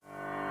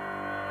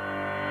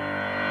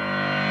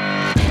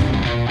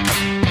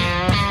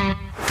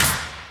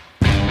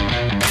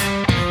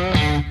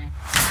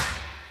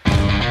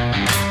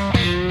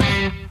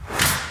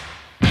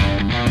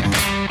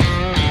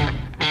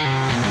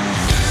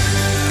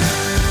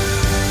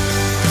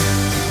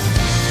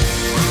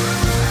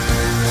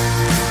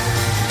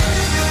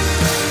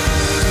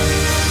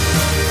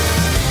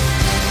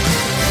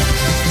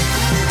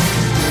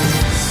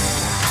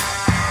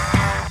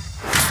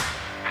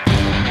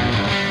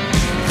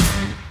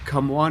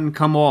Come one,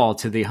 come all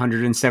to the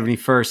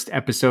 171st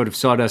episode of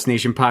Sawdust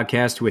Nation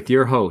podcast with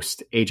your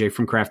host, AJ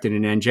from Crafted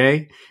and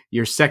NJ,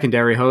 your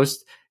secondary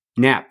host,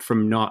 Nap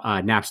from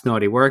Nap's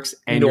Naughty Works,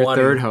 and your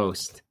third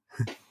host,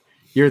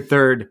 your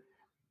third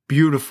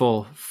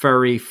beautiful,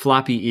 furry,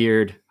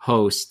 floppy-eared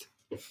host,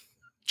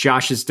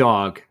 Josh's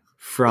dog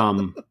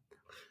from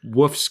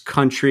Wolf's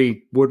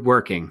Country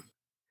Woodworking.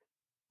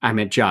 I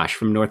meant Josh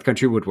from North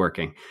Country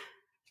Woodworking.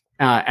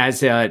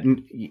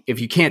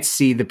 If you can't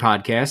see the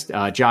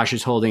podcast, Josh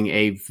is holding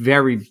a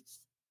very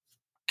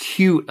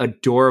cute,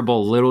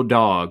 adorable little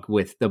dog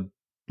with the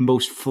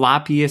most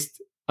floppiest,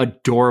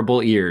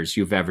 adorable ears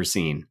you've ever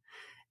seen.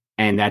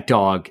 And that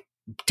dog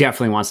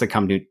definitely wants to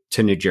come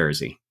to New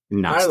Jersey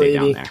and not stay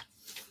down there.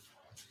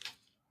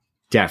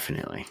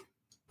 Definitely.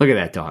 Look at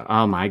that dog.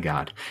 Oh, my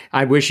God.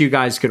 I wish you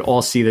guys could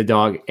all see the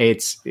dog.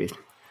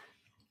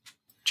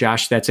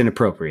 Josh, that's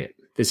inappropriate.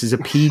 This is a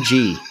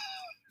PG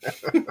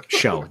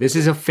show. This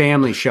is a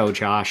family show,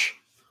 Josh.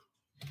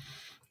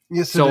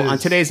 Yes, so on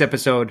today's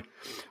episode,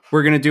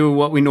 we're going to do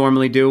what we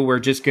normally do. We're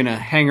just going to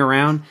hang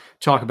around,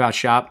 talk about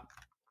shop,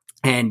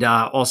 and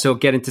also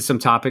get into some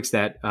topics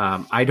that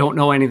I don't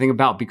know anything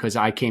about because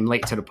I came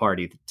late to the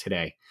party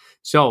today.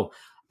 So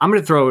I'm going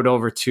to throw it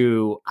over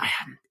to,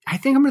 I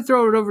think I'm going to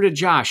throw it over to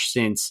Josh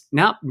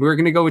we're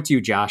going to go with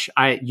you, Josh.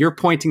 You're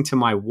pointing to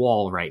my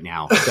wall right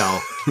now. So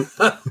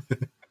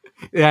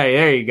yeah,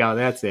 there you go.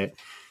 That's it.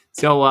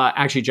 So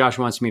actually, Josh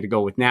wants me to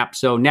go with Nap.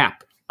 So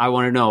Nap, I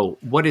want to know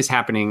what is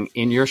happening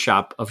in your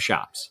shop of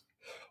shops.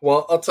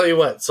 Well, I'll tell you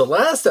what. So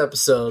last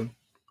episode,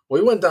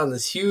 we went down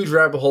this huge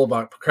rabbit hole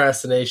about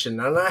procrastination,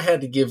 and I had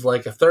to give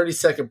like a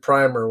 30-second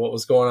primer of what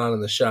was going on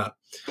in the shop.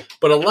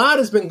 But a lot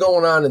has been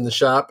going on in the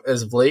shop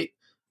as of late.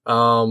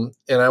 And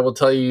I will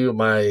tell you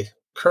my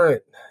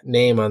current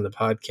name on the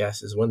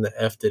podcast is When the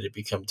F Did It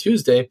Become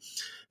Tuesday?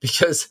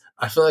 Because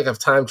I feel like I've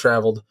time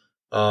traveled.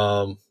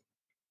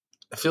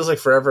 It feels like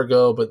forever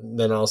ago, but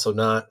then also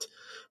not.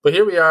 But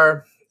here we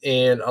are,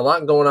 and a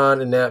lot going on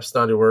in Nap's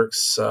Naughty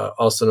Works,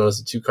 also known as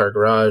the Two Car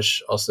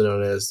Garage, also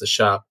known as the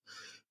shop.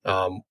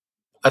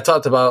 I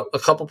talked about a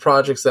couple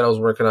projects that I was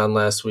working on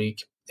last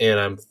week, and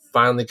I'm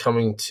finally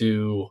coming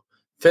to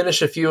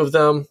finish a few of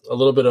them, a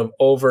little bit of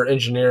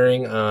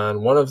over-engineering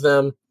on one of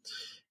them,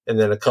 and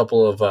then a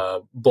couple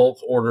of bulk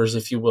orders,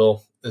 if you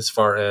will, as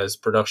far as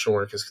production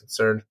work is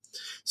concerned.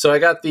 So I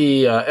got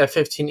the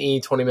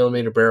F-15E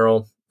 20mm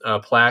barrel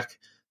plaque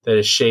that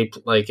is shaped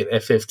like an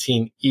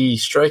F-15E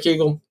Strike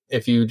Eagle.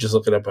 If you just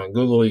look it up on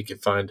Google, you can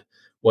find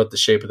what the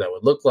shape of that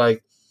would look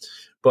like.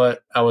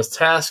 But I was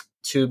tasked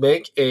to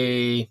make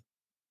a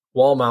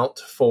wall mount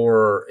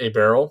for a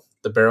barrel.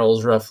 The barrel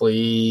is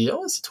roughly,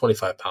 it's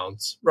 25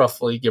 pounds,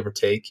 roughly, give or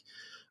take.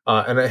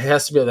 And it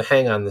has to be able to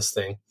hang on this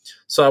thing.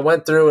 So I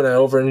went through and I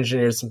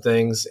over-engineered some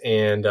things,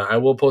 and I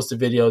will post a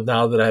video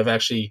now that I've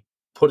actually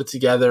put it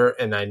together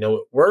and I know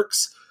it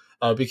works.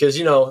 Because,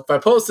 if I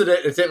posted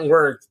it didn't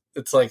work,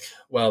 it's like,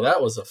 well,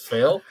 that was a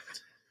fail.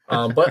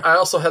 But I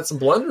also had some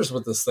blunders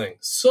with this thing.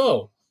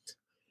 So,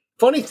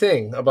 funny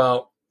thing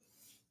about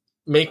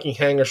making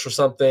hangers for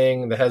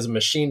something that has a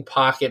machine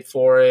pocket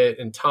for it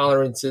and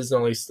tolerances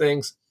and all these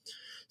things.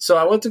 So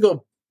I went to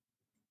go,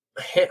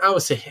 I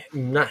would say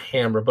not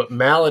hammer, but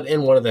mallet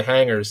in one of the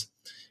hangers.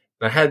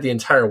 And I had the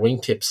entire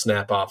wingtip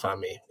snap off on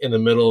me in the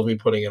middle of me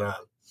putting it on.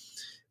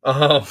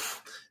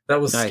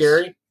 That was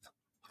scary.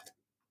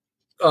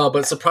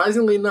 But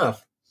surprisingly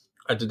enough,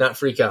 I did not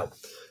freak out.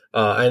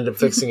 I ended up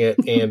fixing it,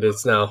 and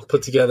it's now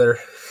put together.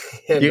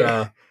 And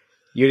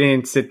you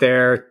didn't sit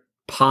there,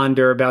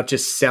 ponder about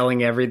just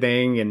selling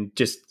everything and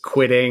just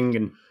quitting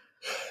and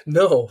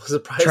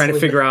surprisingly trying to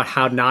figure out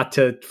how not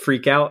to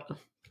freak out?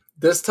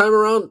 This time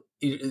around,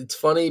 it's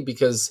funny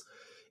because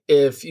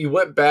if you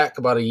went back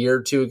about a year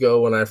or two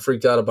ago when I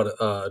freaked out about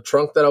a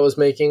trunk that I was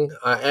making,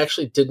 I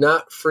actually did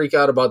not freak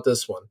out about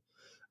this one.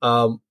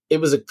 It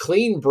was a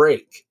clean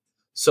break.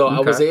 So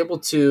I was able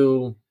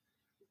to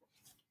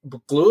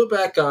glue it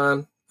back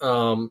on.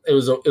 It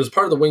was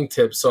part of the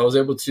wingtip, so I was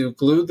able to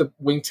glue the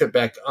wingtip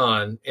back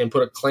on and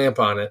put a clamp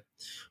on it,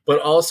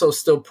 but also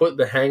still put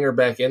the hanger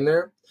back in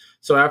there.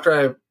 So after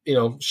I,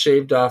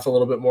 shaved off a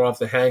little bit more off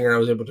the hanger, I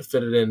was able to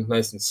fit it in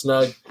nice and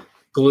snug,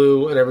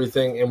 glue and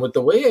everything. And with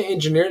the way I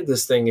engineered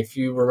this thing, if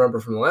you remember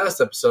from the last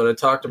episode, I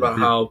talked about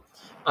how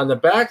on the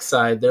back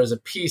side there's a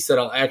piece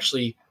that'll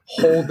actually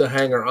hold the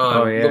hanger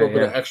on, a little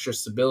bit of extra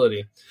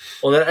stability.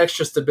 Well, that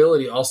extra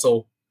stability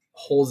also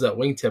holds that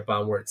wingtip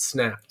on where it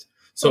snapped.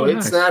 So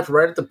it snapped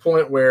right at the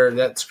point where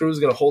that screw is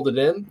going to hold it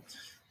in.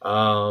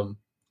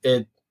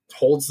 It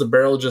holds the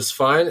barrel just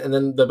fine. And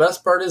then the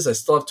best part is I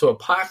still have to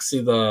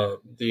epoxy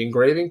the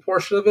engraving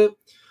portion of it,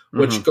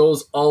 which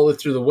goes all the way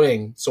through the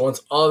wing. So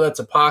once all of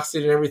that's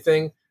epoxied and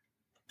everything,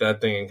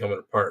 that thing ain't coming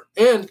apart.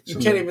 And you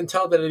can't even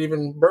tell that it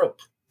even broke,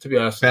 to be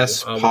honest.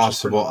 Best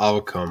possible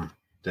outcome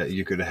that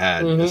you could have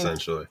had,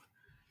 essentially.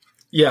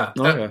 Yeah.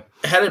 Okay.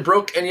 Had it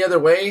broke any other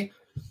way,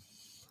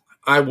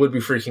 I would be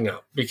freaking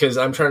out because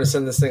I'm trying to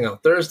send this thing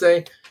out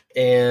Thursday,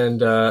 and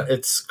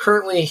it's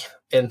currently,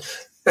 and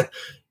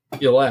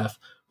you'll laugh,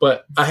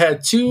 But I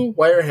had 2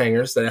 wire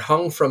hangers that I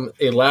hung from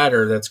a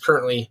ladder that's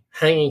currently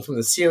hanging from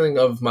the ceiling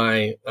of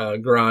my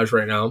garage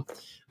right now.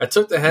 I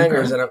took the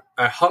hangers and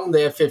I hung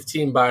the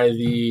F-15 by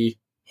the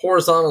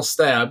horizontal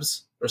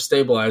stabs or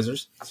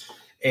stabilizers,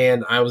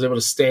 and I was able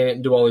to stain it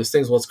and do all these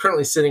things. Well, it's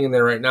currently sitting in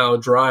there right now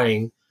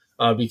drying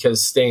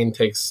because stain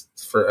takes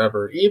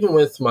forever, even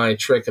with my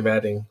trick of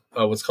adding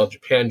what's called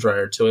Japan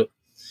dryer to it.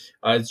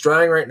 It's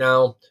drying right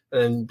now,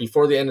 and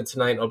before the end of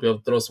tonight, I'll be able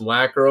to throw some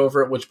lacquer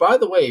over it, which, by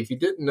the way, if you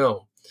didn't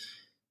know,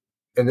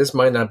 and this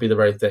might not be the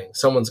right thing,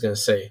 someone's going to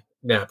say,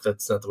 Nap,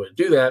 that's not the way to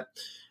do that.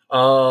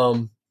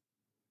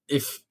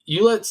 If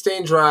you let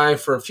stain dry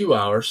for a few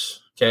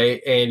hours,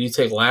 okay, and you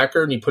take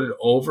lacquer and you put it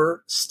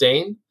over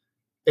stain,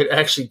 it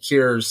actually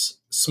cures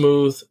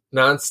smooth,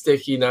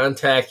 non-sticky,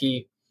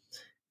 non-tacky,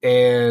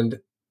 and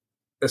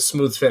a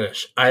smooth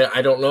finish.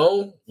 I don't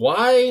know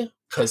why,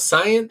 because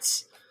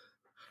science.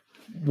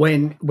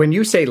 When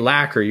you say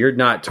lacquer, you're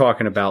not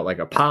talking about like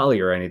a poly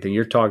or anything.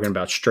 You're talking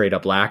about straight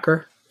up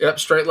lacquer. Yep,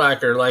 straight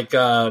lacquer. Like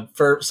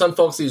for some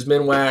folks use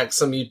Minwax,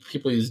 some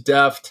people use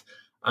Deft.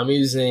 I'm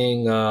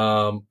using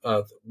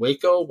Wacko,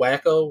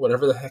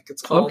 whatever the heck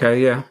it's called.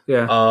 Okay, yeah.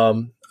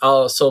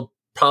 So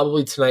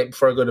probably tonight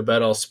before I go to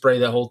bed, I'll spray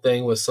that whole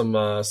thing with some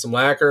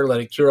lacquer,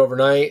 let it cure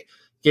overnight,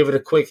 give it a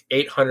quick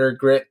 800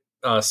 grit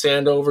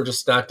sand over,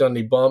 just knock down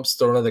the bumps,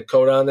 throw another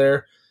coat on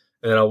there,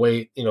 and then I'll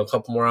wait, a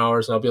couple more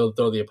hours, and I'll be able to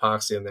throw the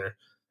epoxy in there.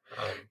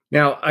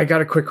 Now, I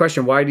got a quick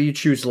question. Why do you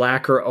choose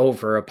lacquer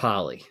over a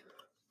poly?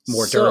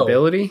 More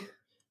durability?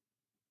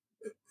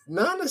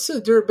 Not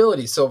necessarily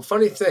durability. So,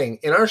 funny thing,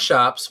 in our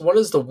shops, what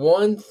is the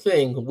one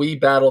thing we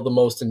battle the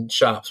most in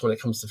shops when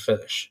it comes to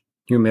finish?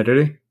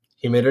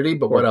 Humidity,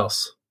 but what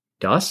else?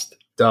 Dust.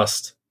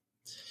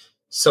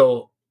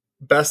 So,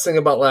 best thing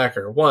about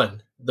lacquer,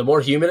 one, the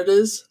more humid it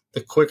is,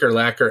 the quicker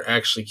lacquer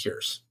actually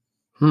cures.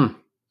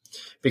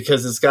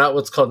 Because it's got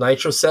what's called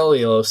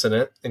nitrocellulose in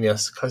it, and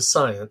yes, because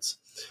science.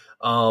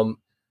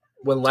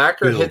 When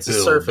lacquer hits the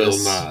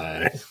surface,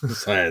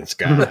 science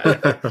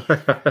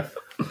guy.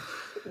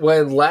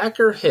 When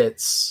lacquer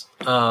hits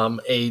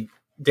a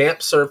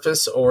damp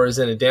surface or is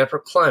in a damper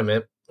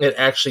climate, it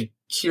actually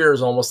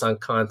cures almost on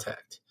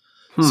contact.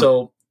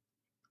 So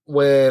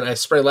when I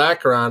spray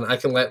lacquer on, I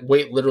can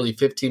wait literally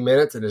 15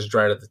 minutes and it's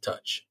dry to the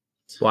touch.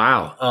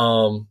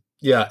 Wow.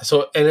 Yeah.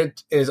 So, and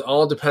it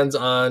all depends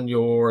on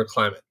your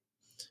climate.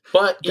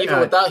 But even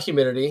without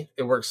humidity,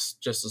 it works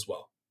just as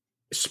well.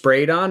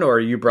 Sprayed on, or are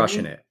you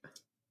brushing it?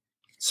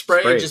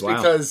 Sprayed just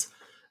because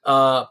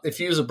if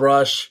you use a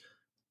brush,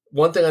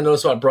 one thing I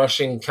noticed about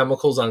brushing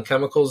chemicals on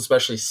chemicals,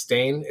 especially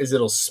stain, is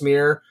it'll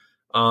smear.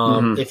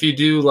 If you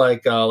do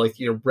like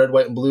your red,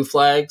 white, and blue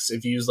flags,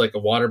 if you use like a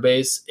water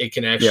base, it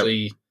can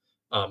actually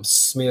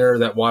smear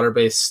that water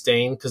base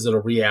stain because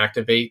it'll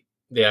reactivate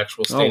the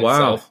actual stain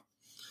itself,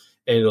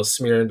 and it'll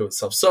smear into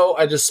itself. So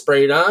I just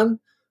spray it on,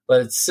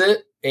 let it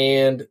sit,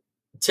 and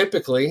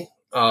typically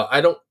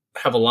I don't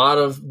have a lot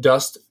of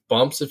dust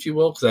bumps, if you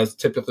will, because that's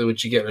typically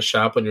what you get in a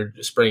shop when you're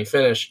spraying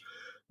finish.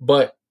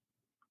 But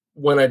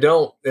when I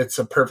don't, it's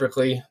a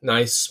perfectly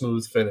nice,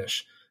 smooth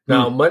finish.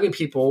 Now, many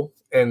people,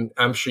 and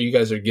I'm sure you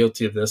guys are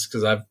guilty of this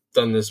because I've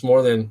done this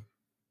more than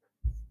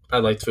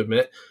I'd like to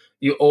admit,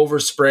 you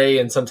overspray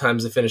and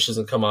sometimes the finish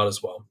doesn't come out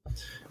as well.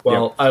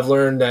 Well, I've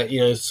learned that,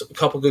 a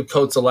couple good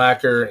coats of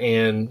lacquer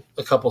and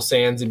a couple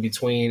sands in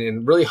between,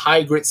 and really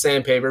high grit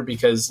sandpaper,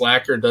 because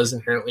lacquer does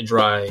inherently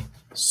dry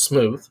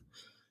smooth.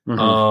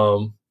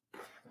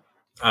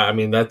 I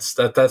mean,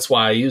 that's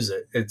why I use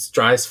it. It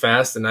dries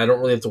fast, and I don't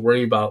really have to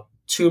worry about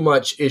too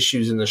much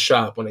issues in the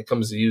shop when it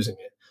comes to using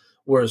it.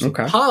 Whereas with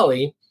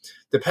poly,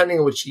 depending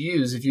on what you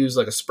use, if you use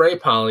like a spray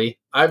poly,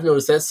 I've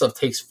noticed that stuff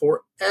takes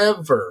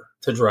forever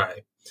to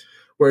dry.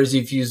 Whereas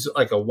if you use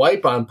like a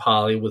wipe-on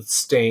poly with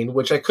stain,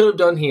 which I could have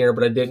done here,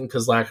 but I didn't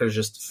because lacquer is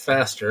just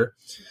faster.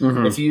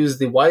 If you use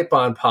the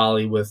wipe-on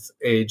poly with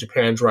a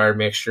Japan dryer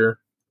mixture,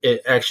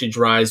 it actually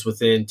dries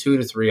within 2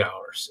 to 3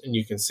 hours, and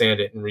you can sand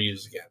it and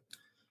reuse again.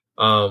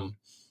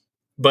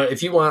 But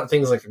if you want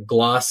things like a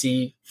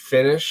glossy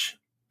finish,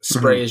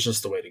 spray is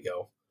just the way to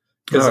go.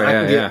 Because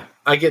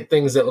I get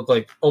things that look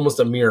like almost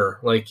a mirror.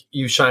 Like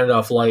you shine it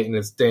off light and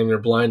it's damn near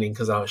blinding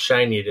because how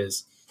shiny it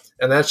is.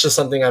 And that's just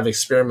something I've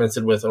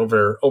experimented with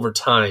over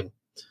time,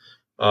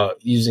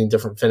 using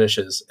different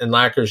finishes. And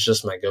lacquer is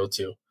just my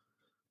go-to.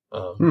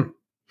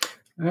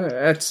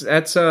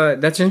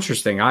 That's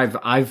interesting.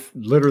 I've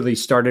literally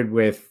started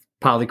with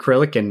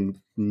polyacrylic and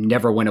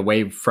never went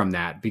away from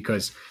that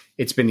because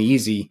it's been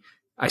easy.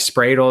 I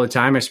spray it all the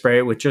time. I spray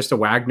it with just a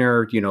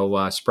Wagner,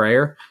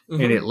 sprayer,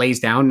 and it lays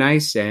down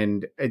nice.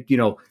 And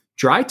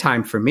dry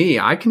time for me,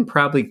 I can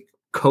probably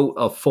coat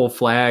a full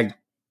flag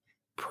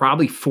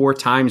probably 4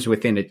 times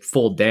within a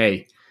full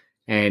day,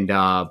 and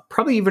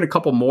probably even a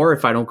couple more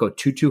if I don't go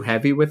too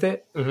heavy with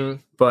it.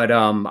 But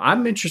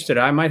I'm interested.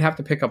 I might have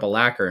to pick up a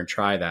lacquer and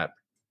try that.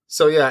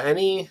 So yeah,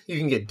 you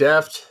can get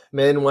Deft,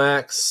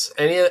 Minwax,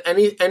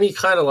 any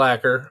kind of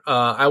lacquer.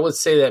 I would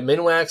say that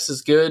Minwax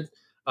is good.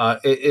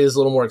 It is a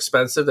little more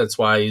expensive. That's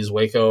why I use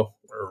Wacko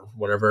or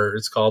whatever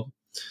it's called.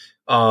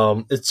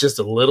 It's just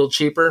a little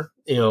cheaper,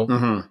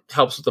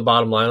 helps with the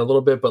bottom line a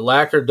little bit, but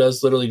lacquer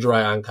does literally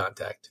dry on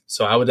contact.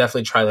 So I would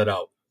definitely try that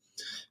out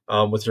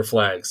with your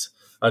flags.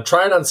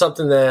 Try it on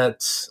something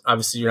that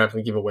obviously you're not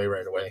going to give away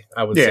right away.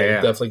 I would say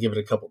definitely give it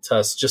a couple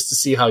tests just to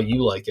see how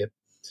you like it.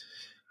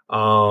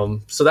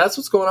 So that's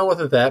what's going on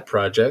with that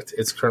project.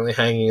 It's currently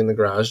hanging in the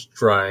garage,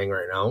 drying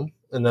right now.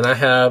 And then I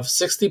have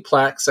 60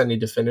 plaques I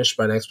need to finish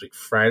by next week,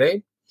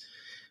 Friday.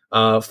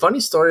 Funny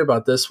story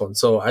about this one.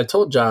 So I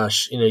told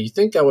Josh, you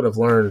think I would have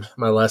learned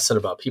my lesson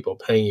about people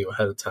paying you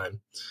ahead of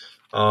time.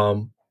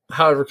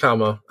 However,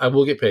 I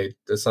will get paid.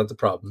 That's not the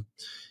problem.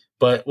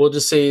 But we'll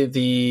just say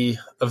the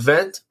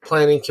event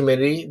planning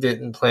committee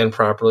didn't plan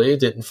properly,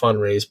 didn't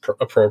fundraise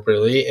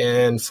appropriately,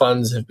 and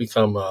funds have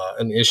become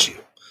an issue.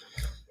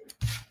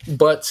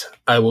 But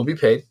I will be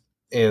paid,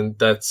 and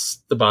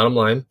that's the bottom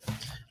line.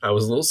 I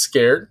was a little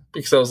scared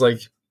because I was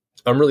like,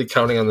 I'm really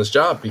counting on this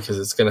job because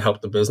it's going to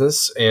help the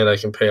business, and I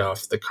can pay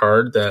off the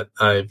card that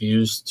I've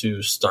used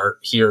to start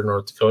here in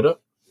North Dakota.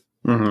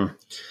 Mm-hmm.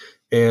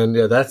 And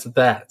that's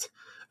that.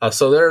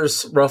 So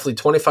there's roughly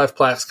 25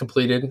 plaques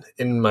completed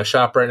in my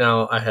shop right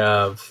now. I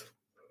have,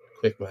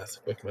 quick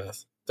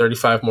math,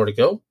 35 more to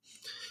go.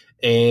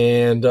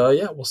 And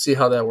we'll see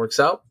how that works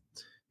out.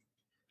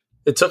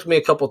 It took me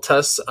a couple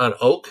tests on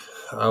oak.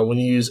 When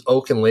you use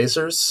oak and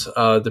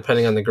lasers,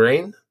 depending on the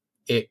grain,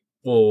 it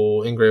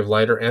will engrave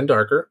lighter and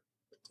darker.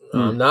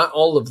 Not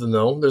all of them,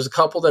 though. There's a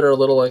couple that are a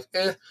little like,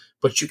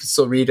 but you can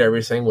still read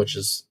everything, which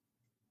is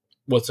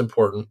what's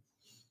important.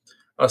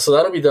 So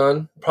that'll be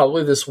done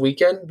probably this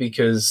weekend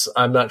because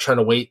I'm not trying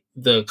to wait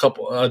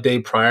a day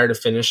prior to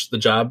finish the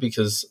job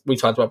because we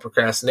talked about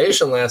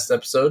procrastination last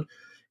episode.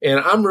 And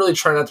I'm really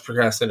trying not to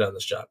procrastinate on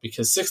this job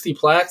because 60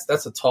 plaques,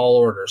 that's a tall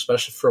order,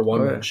 especially for a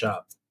one-man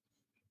shop.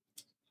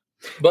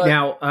 But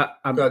now,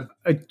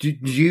 do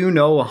you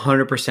know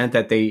 100%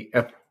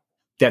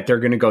 that they're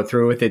going to go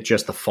through with it?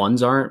 Just the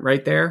funds aren't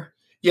right there?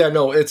 Yeah,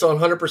 no, it's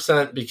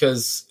 100%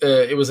 because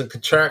it was a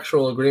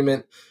contractual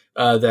agreement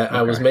that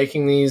I was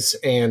making these,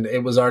 and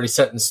it was already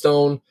set in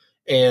stone,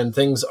 and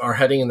things are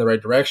heading in the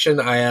right direction.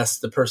 I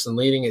asked the person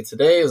leading it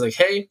today, I was like,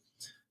 hey,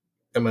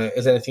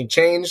 has anything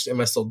changed? Am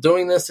I still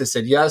doing this? They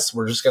said, yes,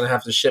 we're just going to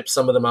have to ship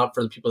some of them out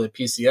for the people that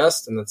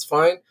PCS'd, and that's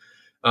fine.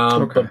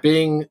 But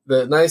being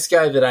the nice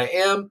guy that I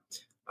am,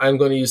 I'm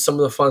going to use some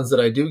of the funds that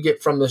I do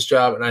get from this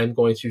job, and I'm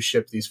going to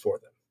ship these for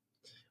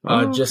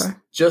them.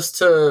 Just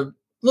to a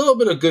little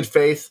bit of good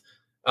faith,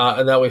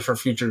 and that way for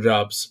future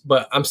jobs.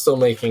 But I'm still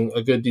making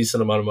a good,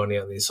 decent amount of money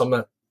on these, so I'm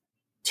not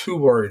too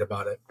worried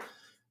about it.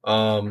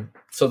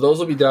 So those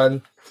will be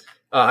done.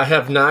 I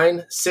have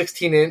 9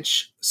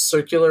 16-inch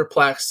circular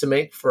plaques to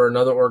make for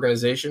another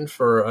organization,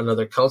 for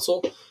another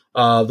council.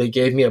 They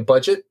gave me a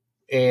budget,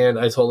 and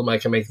I told them I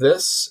can make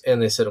this,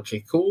 and they said,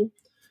 okay, cool.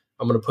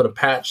 I'm going to put a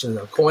patch and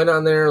a coin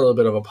on there, a little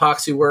bit of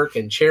epoxy work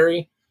and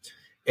cherry,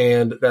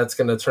 and that's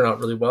going to turn out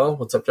really well.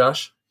 What's up,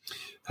 Josh?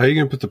 How are you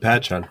going to put the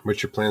patch on?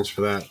 What's your plans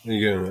for that? Are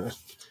you going to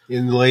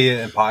inlay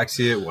it,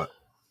 epoxy it, what?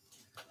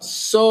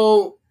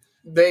 So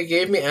they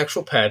gave me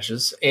actual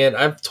patches, and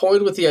I've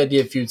toyed with the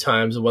idea a few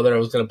times of whether I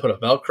was going to put a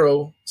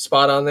Velcro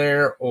spot on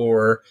there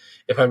or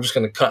if I'm just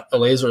going to cut a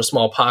laser, a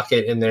small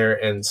pocket in there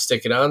and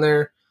stick it on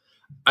there.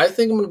 I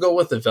think I'm going to go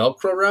with the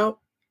Velcro route.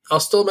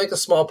 I'll still make a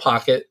small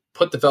pocket,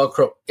 put the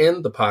Velcro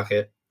in the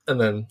pocket, and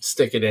then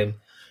stick it in.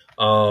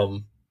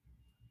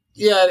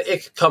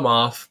 It could come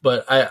off,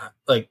 but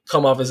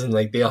come off as in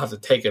they'll have to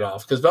take it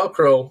off because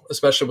Velcro,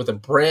 especially with a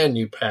brand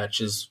new patch,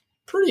 is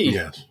pretty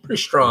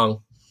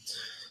strong.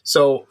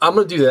 So I'm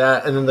going to do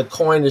that, and then the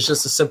coin is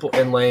just a simple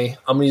inlay.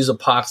 I'm going to use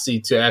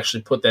epoxy to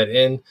actually put that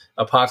in.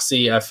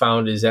 Epoxy I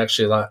found is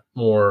actually a lot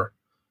more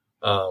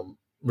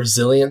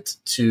resilient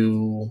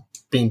to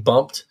being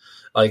bumped.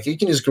 Like you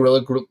can use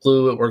Gorilla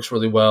Glue; it works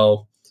really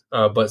well.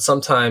 But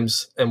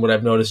sometimes, and what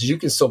I've noticed is you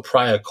can still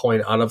pry a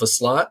coin out of a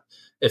slot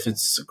if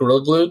it's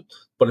Gorilla Glued.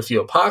 But if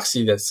you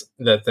epoxy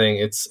that thing,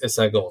 it's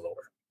not going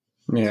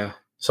nowhere. Yeah.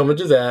 So I'm gonna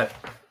do that,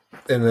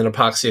 and then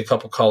epoxy a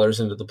couple colors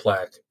into the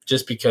plaque,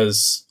 just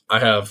because I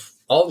have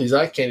all these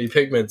eye candy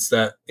pigments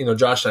that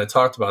Josh and I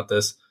talked about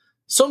this.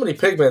 So many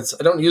pigments,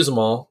 I don't use them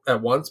all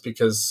at once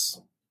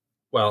because,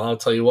 well, I'll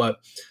tell you what,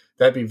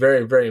 that'd be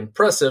very, very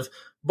impressive.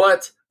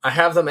 But I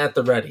have them at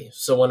the ready,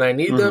 so when I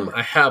need them,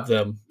 I have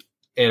them.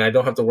 And I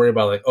don't have to worry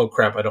about oh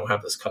crap, I don't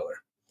have this color.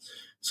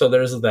 So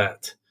there's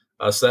that.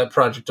 So that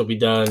project will be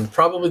done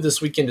probably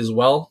this weekend as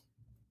well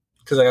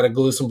because I got to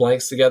glue some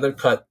blanks together,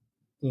 cut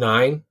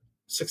 9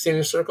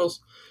 16-inch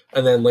circles,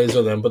 and then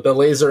laser them. But the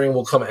lasering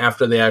will come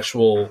after the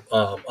actual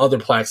other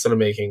plaques that I'm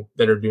making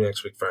that are due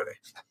next week, Friday.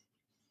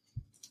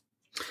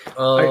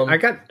 I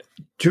got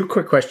 2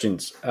 quick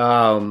questions.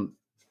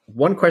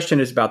 One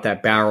question is about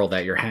that barrel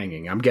that you're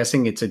hanging. I'm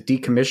guessing it's a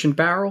decommissioned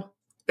barrel?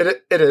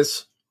 It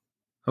is.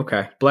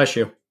 Okay. Bless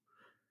you.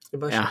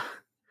 Bless you.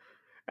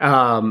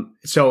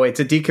 So it's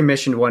a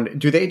decommissioned one.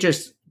 Do they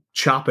just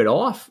chop it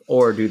off,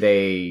 or do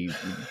they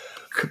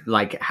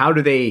how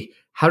do they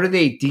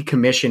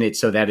decommission it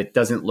so that it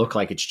doesn't look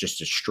like it's just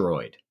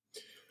destroyed?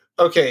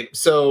 Okay.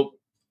 So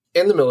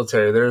in the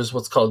military, there's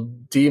what's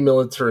called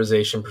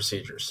demilitarization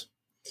procedures.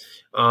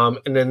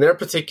 And in their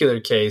particular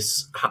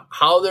case,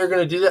 how they're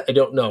going to do that, I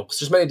don't know, because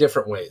there's many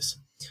different ways.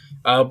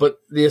 But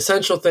the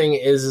essential thing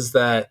is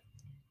that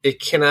it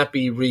cannot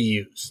be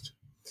reused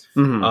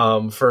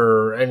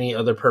for any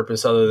other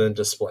purpose other than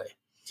display.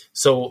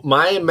 So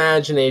my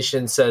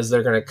imagination says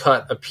they're going to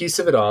cut a piece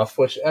of it off,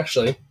 which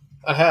actually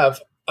I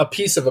have a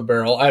piece of a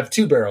barrel. I have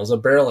 2 barrels, a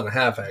barrel and a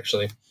half,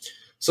 actually.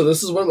 So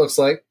this is what it looks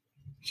like.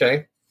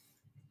 Okay.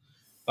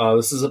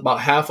 This is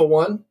about half of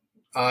one.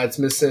 It's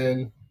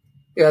missing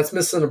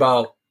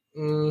about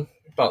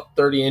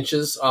 30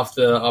 inches off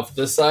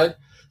this side.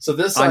 So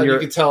this side, you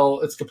can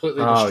tell it's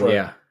completely destroyed. Oh,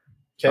 yeah.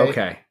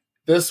 Okay.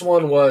 This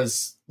one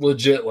was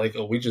legit like,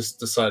 we just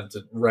decided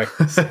to wreck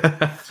this.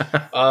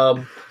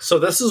 So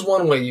this is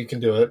one way you can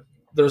do it.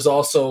 There's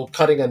also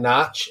cutting a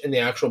notch in the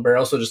actual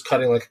barrel. So just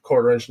cutting like a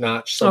 1/4-inch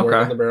notch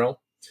somewhere in the barrel.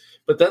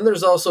 But then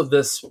there's also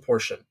this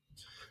portion.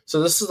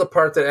 So this is the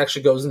part that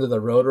actually goes into the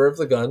rotor of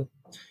the gun.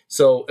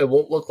 So it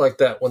won't look like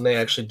that when they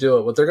actually do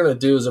it. What they're going to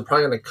do is they're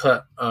probably going to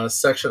cut a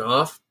section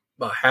off,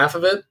 about half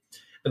of it,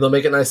 and they'll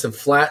make it nice and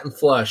flat and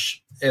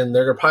flush. And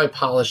they're going to probably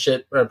polish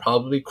it, or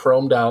probably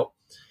chromed out.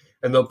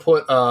 And they'll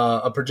put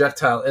a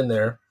projectile in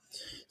there.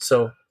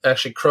 So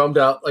actually chromed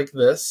out like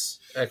this,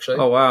 actually.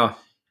 Oh, wow.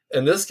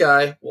 And this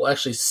guy will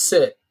actually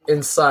sit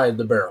inside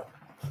the barrel.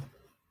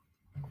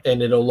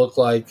 And it'll look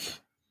like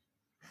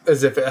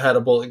as if it had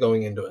a bullet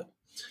going into it.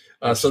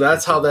 So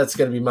that's how that's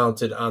going to be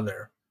mounted on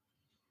there.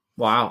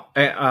 Wow.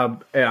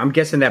 I'm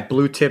guessing that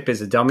blue tip is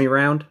a dummy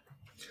round?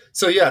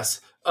 So yes,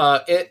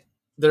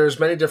 there's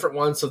many different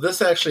ones. So this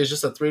actually is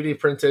just a 3D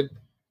printed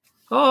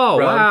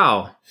round.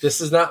 Wow. This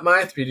is not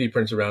my 3D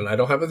printed round. I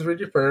don't have a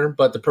 3D printer,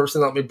 but the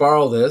person let me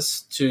borrow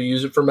this to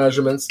use it for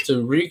measurements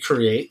to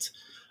recreate.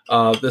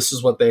 This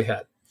is what they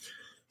had.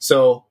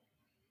 So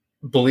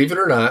believe it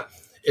or not,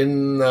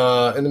 in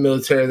the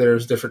military,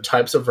 there's different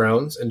types of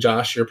rounds. And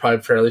Josh, you're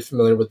probably fairly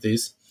familiar with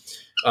these.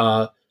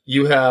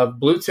 You have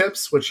blue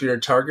tips, which are your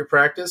target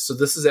practice. So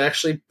this is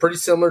actually pretty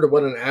similar to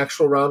what an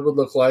actual round would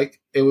look like.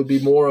 It would be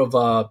more of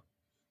a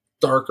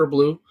darker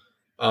blue,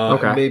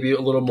 maybe a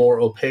little more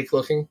opaque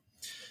looking,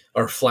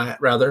 or flat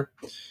rather.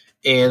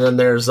 And then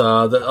there's the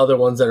other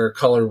ones that are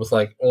colored with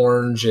like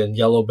orange and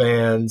yellow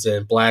bands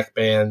and black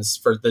bands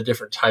for the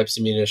different types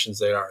of munitions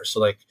they are.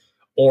 So like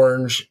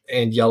orange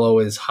and yellow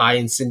is high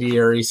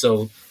incendiary,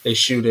 so they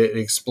shoot it, it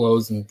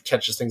explodes and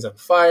catches things on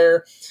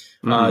fire.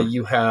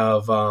 You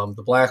have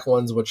the black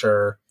ones, which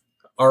are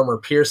armor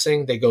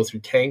piercing. They go through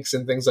tanks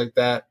and things like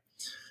that.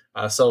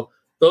 So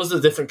those are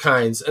the different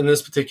kinds. In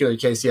this particular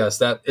case, yes,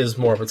 that is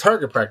more of a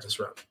target practice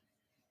round.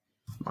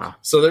 Wow.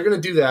 So they're going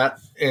to do that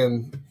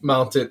and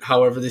mount it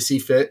however they see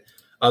fit.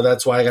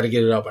 That's why I got to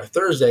get it out by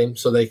Thursday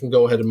so they can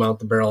go ahead and mount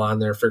the barrel on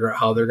there, figure out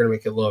how they're going to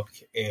make it look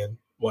and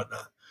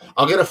whatnot.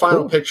 I'll get a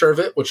final picture of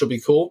it, which will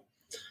be cool.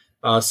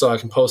 So I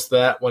can post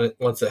that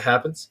once it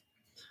happens.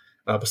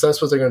 But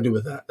that's what they're going to do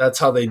with that. That's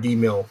how they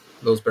demill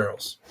those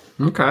barrels.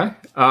 Okay.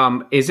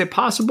 Is it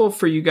possible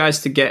for you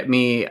guys to get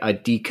me a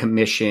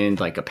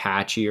decommissioned, like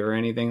Apache or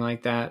anything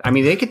like that? I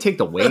mean, they could take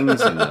the wings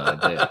and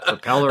the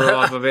propeller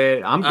off of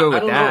it. I'm good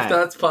with that. I don't know if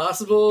that's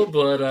possible,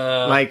 but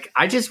like,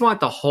 I just want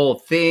the whole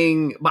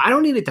thing, but I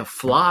don't need it to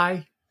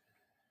fly.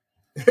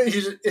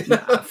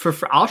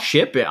 I'll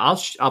ship it.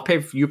 I'll pay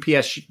for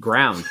UPS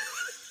ground.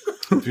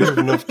 If you have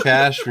enough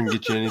cash, we can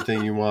get you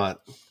anything you want.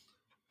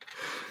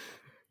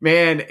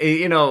 Man,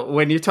 you know,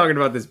 when you're talking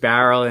about this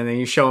barrel and then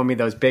you're showing me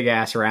those big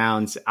ass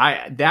rounds,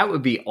 that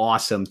would be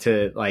awesome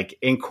to like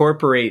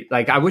incorporate.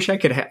 Like, I wish I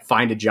could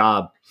find a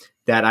job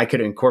that I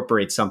could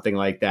incorporate something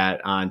like that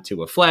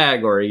onto a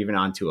flag or even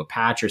onto a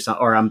patch or something,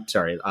 or I'm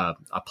sorry,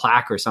 a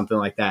plaque or something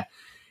like that.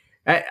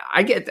 I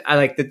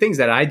like the things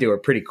that I do are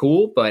pretty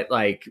cool, but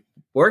like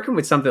working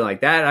with something like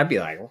that, I'd be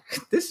like,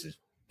 this is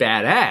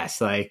badass.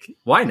 Like,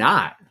 why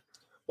not?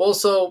 Well,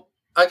 so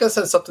I guess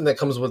that's something that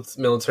comes with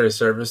military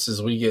service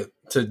is we get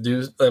to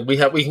do we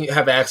can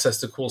have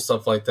access to cool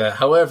stuff like that.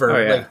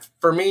 However, like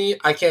for me,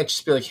 I can't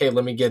just be like, hey,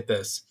 let me get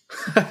this.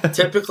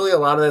 Typically, a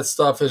lot of that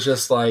stuff is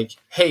just like,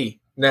 hey,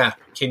 Nap,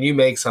 can you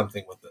make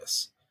something with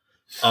this?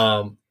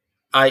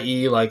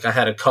 I.e., like I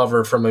had a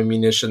cover from a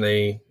munition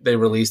they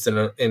released in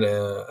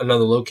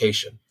another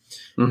location,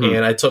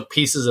 and I took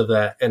pieces of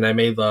that and I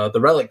made the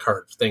relic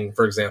card thing,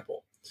 for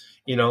example.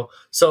 You know,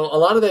 so a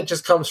lot of that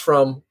just comes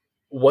from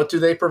what do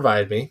they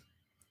provide me,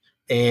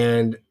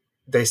 and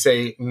they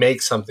say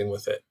make something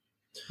with it.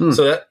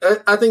 So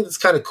I think it's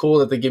kind of cool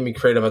that they give me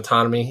creative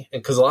autonomy,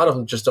 because a lot of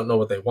them just don't know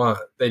what they want.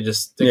 They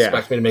just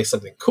expect me to make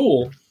something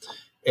cool,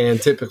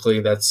 and typically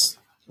that's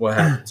what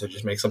happens. They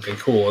just make something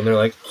cool, and they're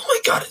like, "Oh my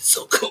god, it's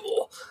so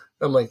cool!"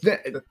 I'm like,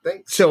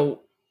 "Thanks."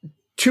 So,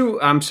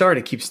 I'm sorry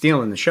to keep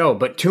stealing the show,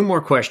 but 2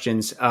 more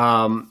questions,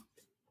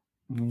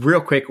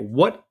 real quick.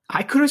 What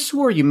I could have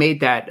swore you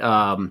made that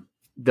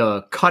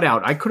the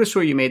cutout. I could have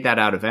swore you made that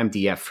out of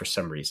MDF for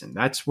some reason.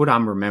 That's what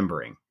I'm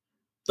remembering.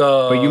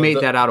 But you made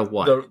that out of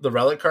what? The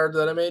relic card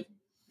that I made?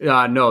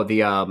 No,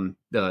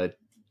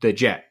 the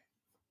jet.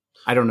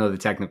 I don't know the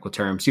technical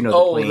terms. You know,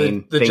 the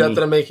plane. The jet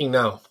that I'm making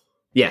now.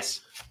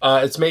 Yes.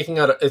 That's made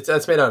out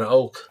of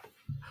oak.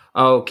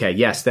 Okay.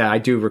 Yes, that I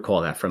do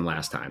recall that from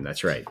last time.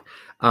 That's right.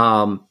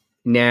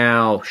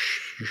 Now,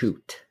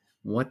 shoot,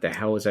 what the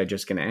hell was I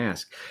just going to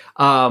ask?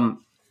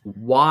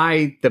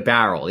 Why the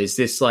barrel? Is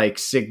this like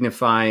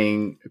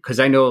signifying? Because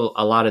I know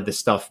a lot of the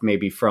stuff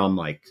maybe from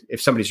like if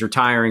somebody's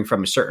retiring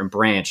from a certain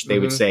branch, they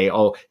would say,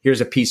 "Oh,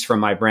 here's a piece from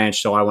my branch,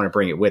 so I want to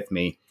bring it with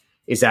me."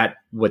 Is that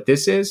what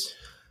this is?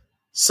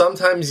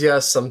 Sometimes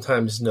yes,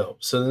 sometimes no.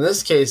 So in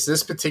this case,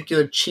 this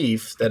particular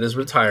chief that is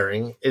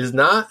retiring is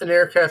not an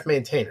aircraft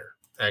maintainer.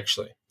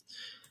 Actually,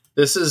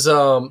 this is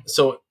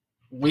so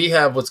we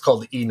have what's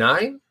called the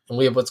E9 and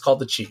we have what's called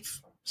the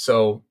chief.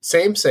 So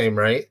same,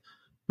 right?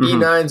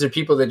 E9s are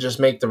people that just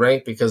make the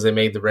rank because they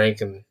made the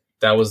rank and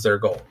that was their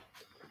goal.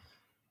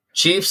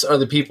 Chiefs are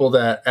the people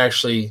that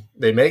actually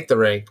they make the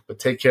rank but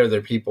take care of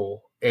their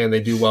people and they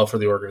do well for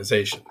the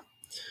organization.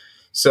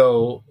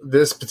 So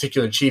this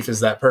particular chief is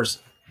that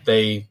person.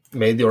 They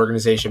made the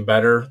organization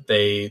better.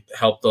 They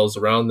helped those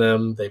around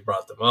them. They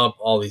brought them up,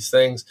 all these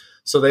things.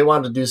 So they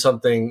wanted to do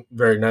something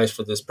very nice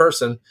for this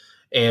person.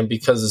 And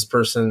because this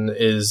person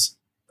is,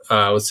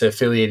 I would say,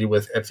 affiliated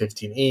with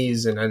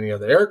F-15Es and any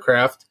other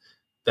aircraft,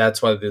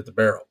 that's why they did the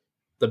barrel.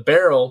 The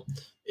barrel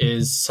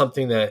is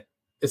something that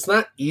it's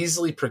not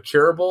easily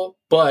procurable,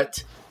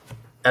 but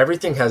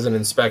everything has an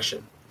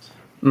inspection.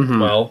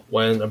 Well,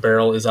 when a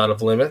barrel is out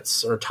of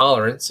limits or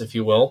tolerance, if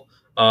you will,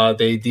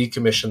 they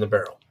decommission the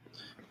barrel.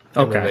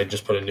 And then they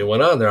just put a new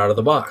one on there out of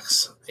the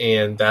box.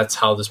 And that's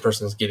how this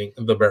person is getting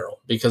the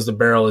barrel. Because the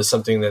barrel is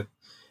something that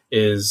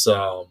is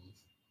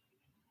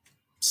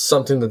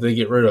something that they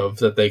get rid of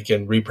that they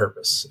can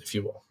repurpose, if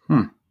you will.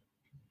 And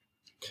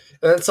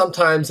then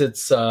sometimes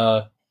it's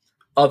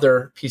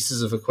other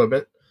pieces of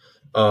equipment,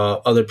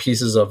 other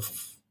pieces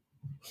of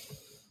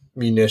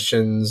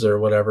munitions or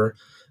whatever.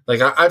 Like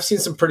I've seen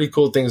some pretty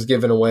cool things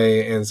given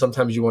away, and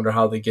sometimes you wonder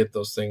how they get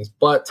those things.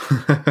 But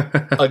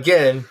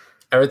again,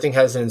 everything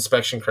has an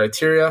inspection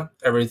criteria.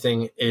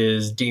 Everything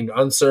is deemed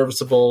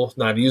unserviceable,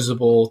 not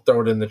usable,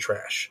 throw it in the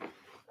trash.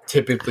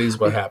 Typically is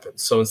what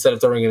happens. So instead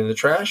of throwing it in the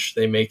trash,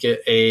 they make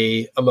it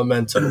a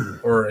memento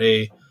or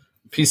a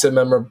piece of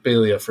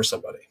memorabilia for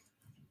somebody.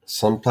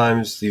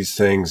 Sometimes these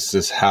things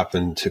just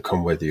happen to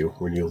come with you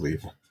when you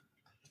leave.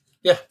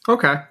 Yeah.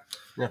 Okay.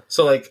 Yeah.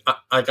 So like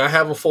I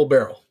have a full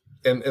barrel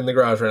in the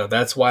garage right now.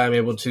 That's why I'm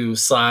able to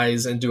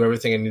size and do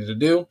everything I need to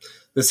do.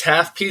 This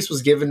half piece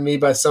was given to me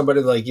by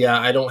somebody like, yeah,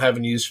 I don't have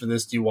any use for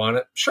this. Do you want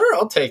it? Sure,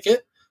 I'll take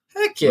it.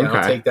 Heck yeah,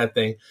 I'll take that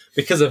thing.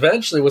 Because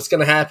eventually what's going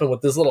to happen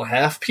with this little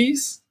half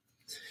piece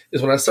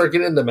is when I start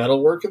getting into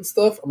metal work and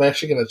stuff, I'm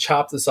actually going to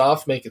chop this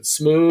off, make it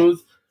smooth.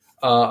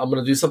 I'm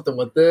going to do something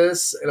with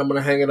this, and I'm going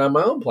to hang it on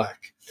my own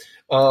plaque.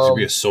 It should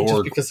be a sword.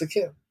 Just because I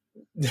can.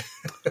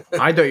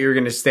 I thought you were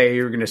going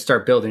to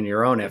start building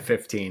your own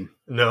F-15.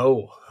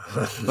 No.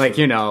 Like,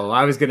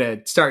 I was going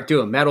to start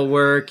doing metal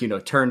work,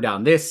 turn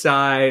down this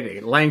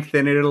side,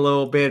 lengthen it a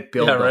little bit,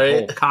 build the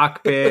whole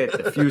cockpit,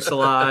 the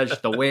fuselage,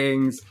 the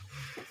wings.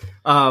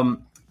 Oh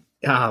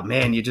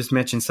man, you just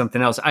mentioned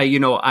something else.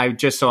 I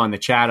just saw in the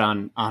chat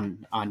on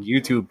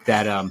YouTube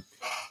that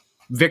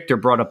Victor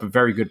brought up a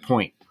very good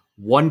point.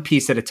 One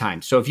piece at a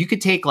time. So if you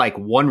could take like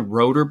one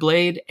rotor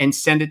blade and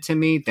send it to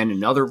me, then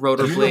another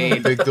rotor blade.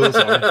 How big those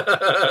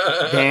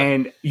are?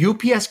 Then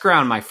UPS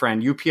ground, my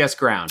friend, UPS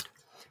ground.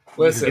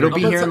 Listen, it'll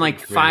be here in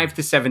like 5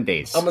 to 7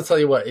 days. I'm gonna tell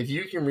you what, if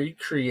you can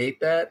recreate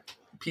that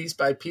piece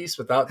by piece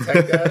without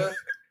tech data,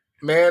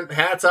 man,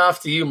 hats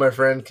off to you, my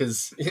friend,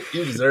 because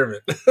you deserve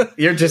it.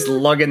 You're just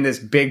lugging this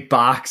big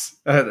box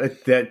to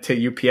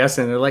UPS,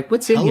 and they're like,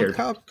 "What's in here?"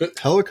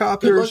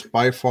 Helicopters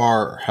by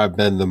far have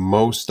been the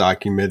most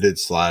documented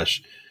 /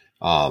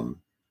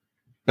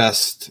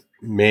 best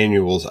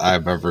manuals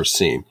I've ever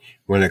seen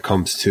when it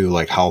comes to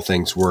like how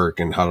things work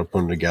and how to put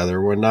them together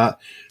and whatnot.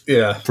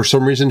 Yeah. For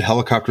some reason,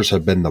 helicopters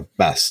have been the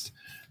best.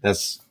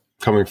 That's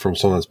coming from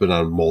someone that's been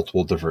on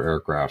multiple different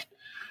aircraft.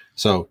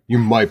 So you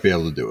might be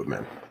able to do it,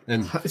 man.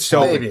 And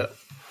so maybe.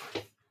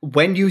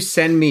 When you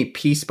send me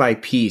piece by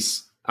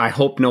piece, I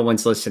hope no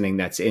one's listening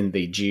that's in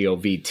the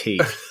GOVT.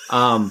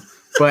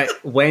 But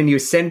when you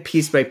send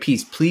piece by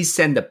piece, please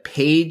send the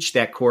page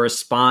that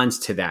corresponds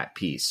to that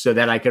piece so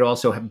that I could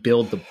also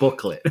build the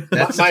booklet.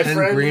 That's my $10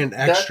 friend, grand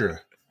extra.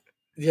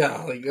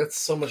 Yeah, like that's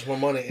so much more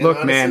money. And look,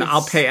 honestly, man,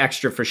 I'll pay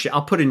extra for shit.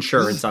 I'll put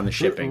insurance on the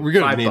shipping. We're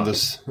going to name $5.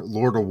 this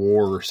Lord of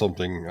War or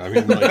something. I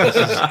mean, like, this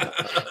is...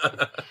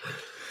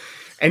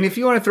 And if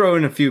you want to throw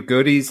in a few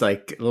goodies,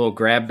 like a little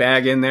grab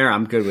bag in there,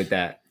 I'm good with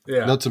that.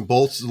 Yeah. Nuts and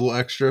bolts is a little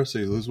extra, so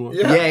you lose one.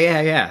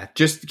 Yeah.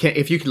 Just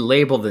if you could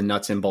label the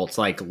nuts and bolts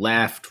like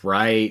left,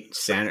 right,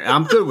 center,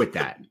 I'm good with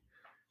that.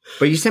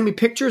 But you send me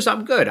pictures,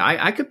 I'm good.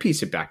 I could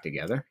piece it back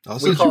together. I'll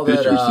send you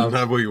pictures. You don't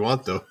have what you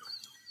want, though.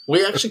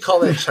 We actually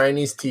call that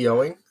Chinese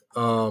TOing.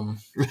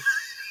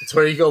 It's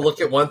where you go look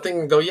at one thing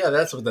and go, yeah,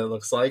 that's what that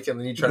looks like, and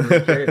then you try to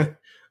recreate it.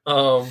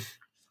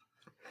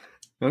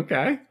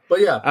 Okay.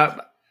 But yeah.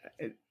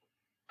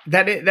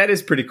 That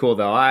is pretty cool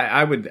though.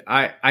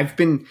 I've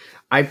been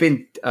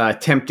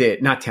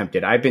tempted, not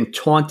tempted. I've been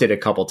taunted a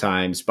couple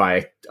times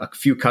by a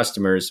few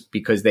customers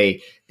because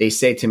they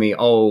say to me,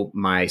 "Oh,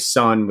 my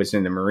son was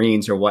in the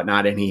Marines or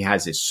whatnot, and he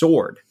has his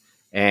sword,"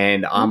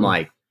 and I'm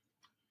like,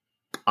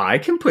 I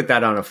can put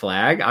that on a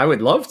flag. I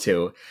would love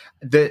to.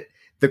 The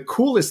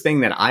coolest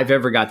thing that I've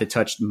ever got to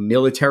touch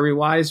military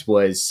wise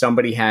was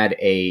somebody had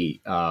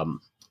a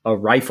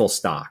rifle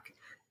stock.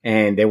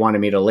 And they wanted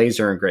me to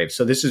laser engrave.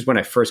 So this is when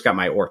I first got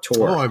my Ortor.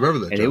 Oh, I remember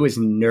that. And it was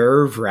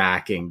nerve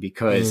wracking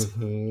because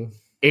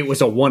it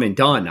was a one and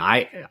done.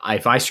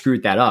 If I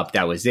screwed that up,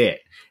 that was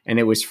it. And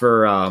it was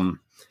for a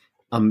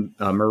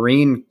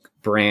Marine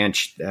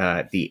branch.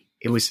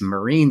 It was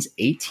Marines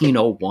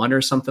 1801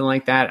 or something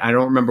like that. I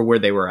don't remember where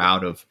they were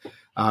out of,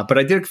 but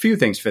I did a few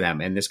things for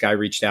them. And this guy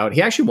reached out.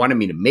 He actually wanted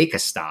me to make a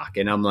stock,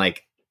 and I'm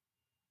like,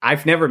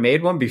 I've never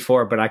made one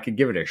before, but I could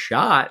give it a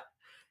shot.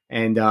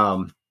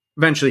 And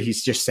eventually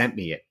he's just sent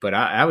me it, but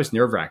I was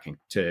nerve wracking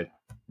to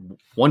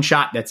one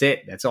shot. That's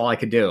it. That's all I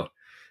could do,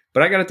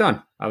 but I got it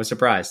done. I was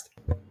surprised.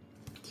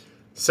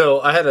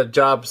 So I had a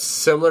job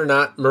similar,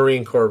 not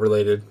Marine Corps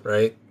related,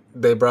 right?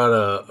 They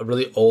brought a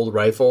really old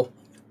rifle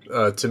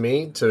to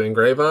me to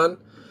engrave on.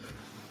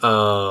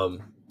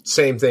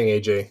 Same thing,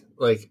 AJ.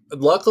 Like,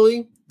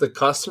 luckily the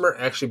customer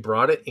actually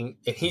brought it and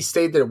he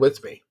stayed there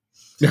with me.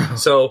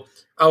 So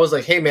I was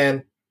like, hey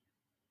man,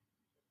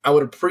 I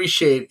would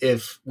appreciate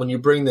if when you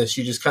bring this,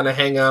 you just kind of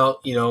hang out,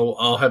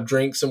 I'll have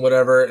drinks and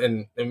whatever,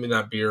 and I mean,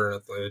 not beer or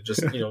anything.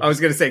 Just, I was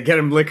going to say, get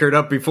him liquored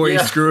up before you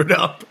screw it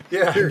up.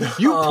 Yeah. Here,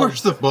 you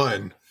push the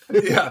button.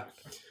 Yeah.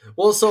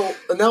 Well,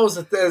 and that was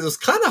the thing. It was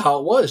kind of how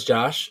it was,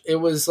 Josh. It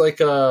was like,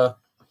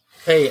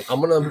 hey, I'm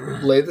going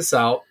to lay this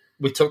out.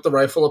 We took the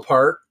rifle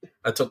apart.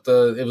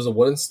 It was a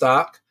wooden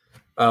stock.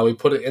 We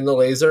put it in the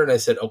laser, and I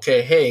said,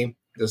 okay, hey,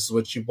 this is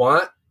what you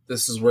want.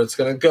 This is where it's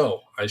going to go.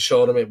 I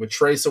showed him it would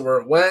trace it where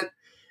it went.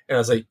 And I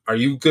was like, are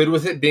you good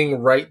with it being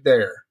right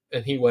there?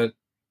 And he went,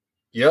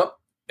 yep.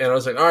 And I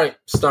was like, all right,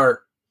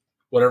 start.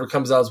 Whatever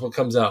comes out is what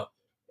comes out.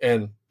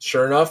 And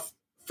sure enough,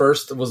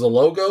 first was a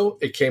logo.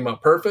 It came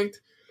out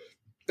perfect.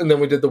 And then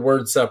we did the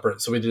words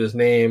separate. So we did his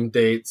name,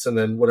 dates, and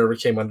then whatever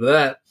came under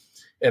that.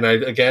 And I,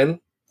 again,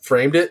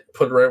 framed it,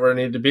 put it right where it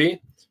needed to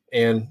be.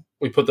 And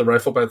we put the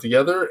rifle back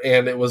together.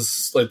 And it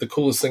was like the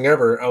coolest thing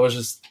ever. It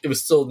was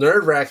still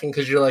nerve wracking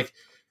because you're like,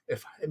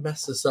 if I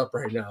mess this up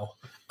right now,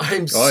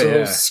 I'm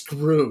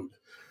screwed.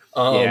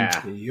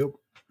 Yeah. Yep.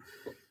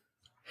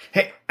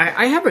 Hey,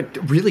 I have a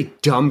really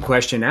dumb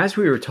question. As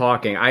we were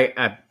talking, I'm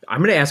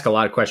going to ask a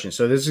lot of questions.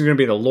 So this is going to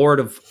be the Lord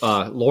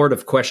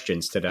of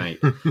questions tonight.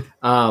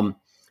 The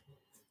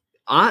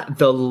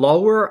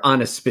lower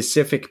on a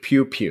specific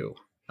pew pew,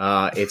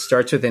 it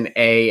starts with an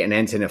A and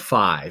ends in a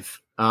 5.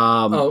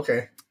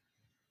 Okay.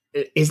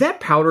 Is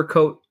that powder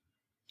coat?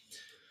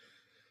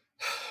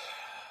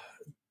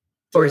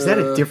 Or is that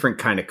a different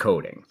kind of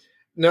coating?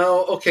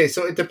 No, okay,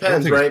 so it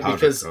depends, right?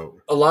 Because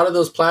a lot of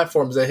those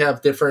platforms, they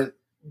have different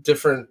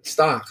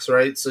stocks,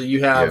 right? So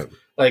you have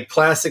like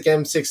classic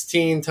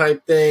M16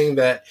 type thing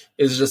that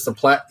is just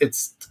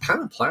it's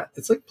kind of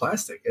it's like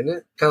plastic, isn't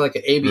it? Kind of like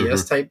an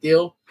ABS type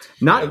deal.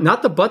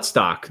 Not the butt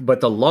stock,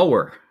 but the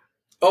lower.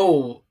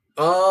 Oh,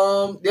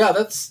 yeah,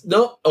 that's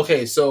no.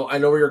 Okay, so I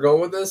know where you're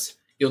going with this.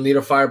 You'll need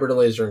a fiber to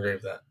laser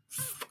engrave that.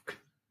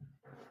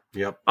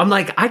 Yep. I'm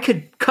like, I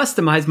could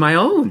customize my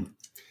own.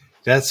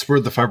 That's where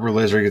the fiber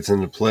laser gets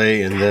into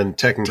play, and then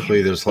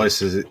technically there's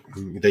licenses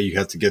that you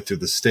have to get through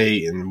the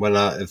state and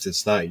whatnot if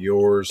it's not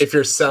yours. If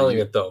you're selling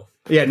it, though.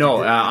 Yeah,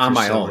 no, on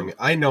my own.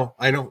 I know.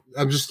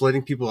 I'm just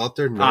letting people out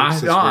there know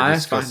since we're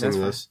that's discussing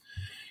fine. this.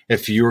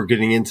 If you're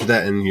getting into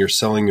that and you're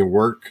selling your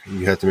work,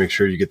 you have to make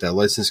sure you get that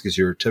license because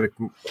you're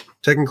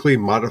technically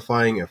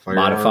modifying a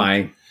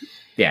firearm.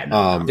 Yeah.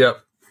 No.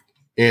 Yep.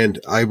 And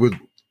I would,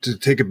 to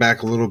take it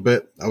back a little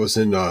bit, I was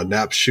in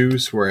Knapp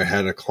Shoes where I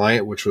had a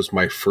client, which was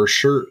my first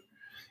shirt,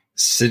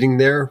 sitting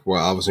there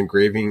while I was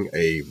engraving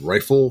a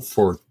rifle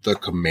for the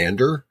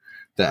commander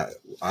that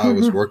I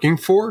was working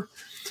for.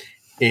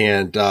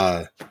 And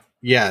it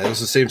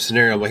was the same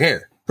scenario. I'm like, hey,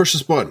 push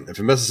this button. If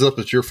it messes up,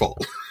 it's your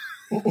fault.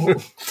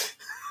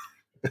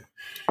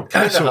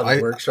 Kind of how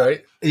it works,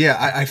 right? Yeah,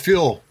 I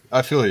feel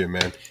you,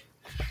 man.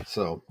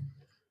 So,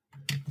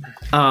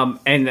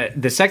 and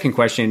the second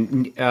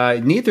question: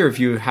 neither of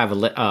you have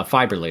a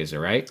fiber laser,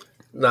 right?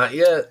 Not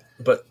yet,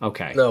 but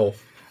okay. No.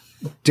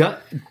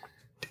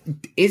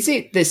 Is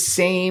it the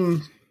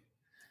same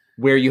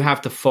where you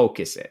have to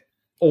focus it,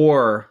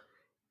 or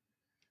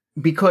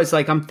because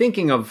like I'm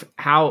thinking of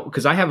how,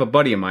 because I have a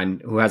buddy of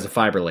mine who has a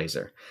fiber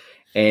laser,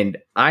 and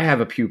I have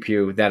a pew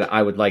pew that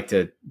I would like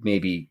to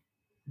maybe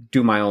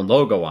do my own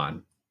logo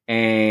on,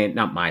 and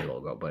not my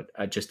logo, but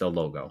just a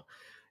logo.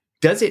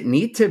 Does it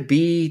need to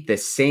be the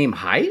same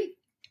height?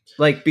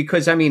 Like,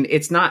 because I mean,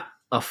 it's not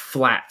a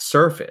flat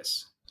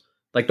surface.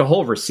 Like the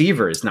whole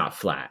receiver is not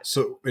flat.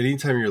 So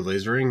anytime you're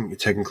lasering,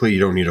 technically you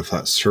don't need a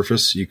flat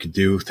surface. You could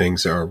do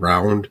things that are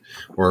round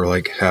or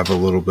like have a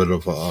little bit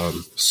of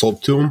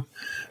slope to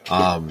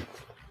them.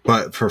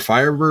 But for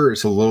fiber,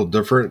 it's a little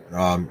different.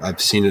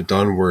 I've seen it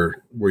done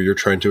where you're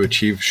trying to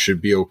achieve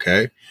should be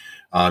okay.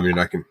 You're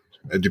not going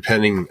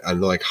depending on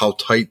like how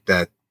tight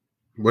that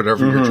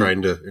whatever you're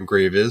trying to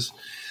engrave is.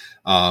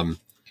 But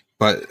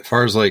as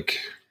far as like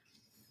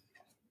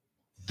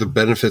the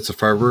benefits of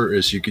fiber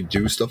is you could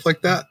do stuff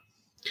like that.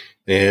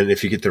 And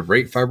if you get the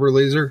right fiber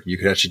laser, you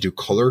can actually do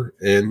color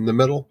in the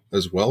metal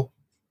as well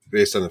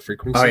based on the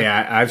frequency. Oh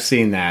yeah, I've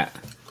seen that.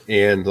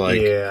 And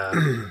like,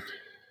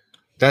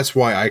 that's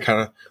why I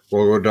kind of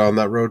will go down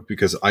that road,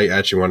 because I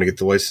actually want to get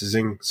the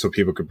licensing so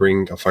people could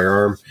bring a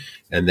firearm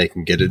and they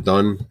can get it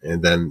done,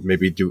 and then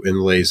maybe do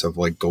inlays of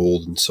like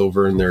gold and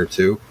silver in there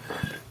too,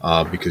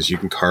 because you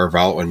can carve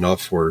out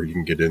enough where you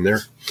can get in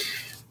there.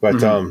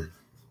 But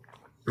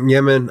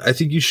yeah, man, I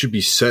think you should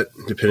be set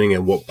depending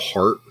on what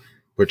part,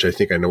 which I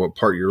think I know what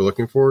part you're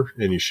looking for,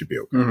 and you should be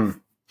okay.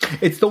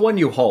 It's the one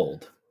you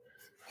hold.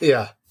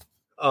 Yeah.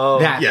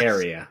 That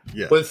area.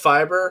 Yeah. With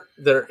fiber,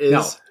 there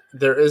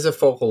is a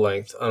focal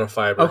length on a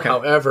fiber. Okay.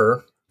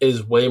 However, it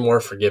is way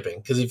more forgiving.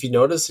 Because if you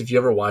notice, if you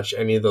ever watch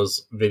any of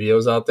those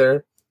videos out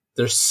there,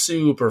 they're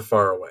super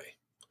far away.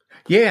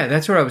 Yeah,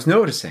 that's what I was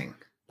noticing.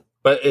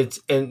 But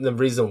and the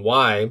reason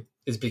why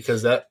is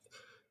because that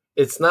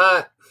it's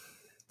not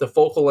the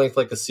focal length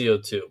like a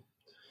CO2.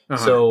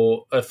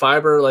 So a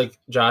fiber, like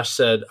Josh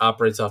said,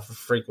 operates off of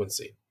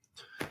frequency.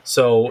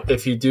 So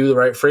if you do the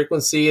right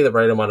frequency, the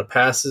right amount of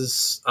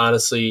passes,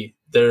 honestly,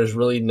 there's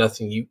really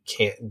nothing you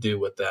can't do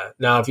with that.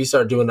 Now, if you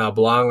start doing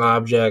oblong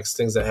objects,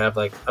 things that have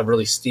like a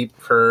really steep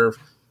curve,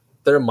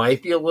 there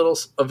might be a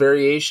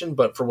variation.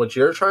 But for what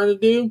you're trying to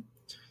do,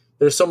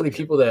 there's so many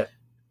people that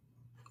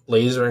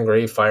laser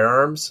engrave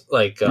firearms,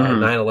 like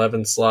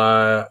 1911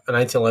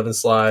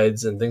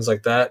 slides and things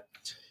like that.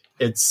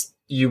 It's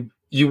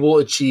you will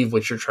achieve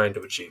what you're trying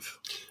to achieve.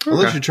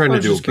 Unless you're trying to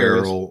do a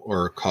barrel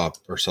or a cup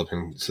or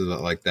something so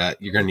that like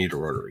that, you're going to need a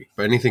rotary.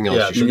 But anything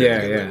else, you should be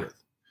able to get away with.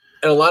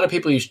 And a lot of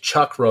people use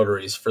chuck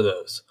rotaries for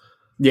those.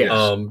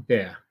 Yeah.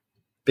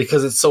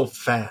 Because it's so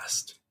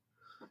fast.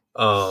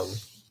 But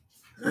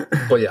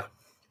yeah.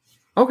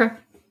 Okay.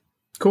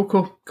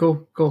 Cool.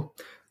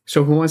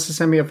 So who wants to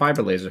send me a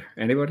fiber laser?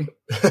 Anybody?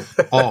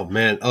 Oh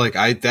man,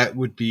 like that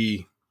would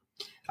be.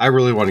 I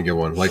really want to get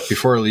one. Like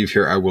before I leave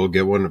here, I will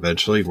get one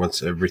eventually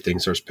once everything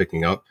starts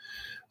picking up.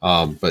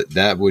 But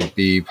that would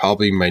be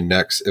probably my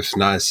next, if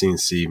not a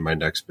CNC, my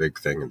next big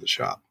thing in the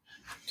shop.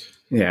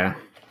 Yeah.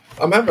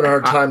 I'm having a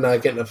hard time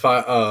not getting a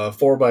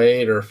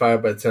 4x8 or a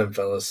 5x10,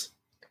 fellas,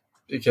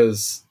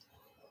 because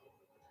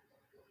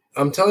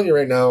I'm telling you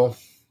right now,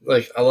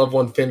 like I love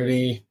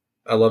Onefinity,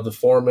 I love the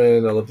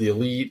Foreman, I love the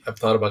Elite. I've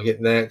thought about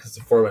getting that because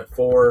the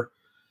 4x4.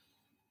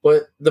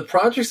 But the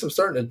projects I'm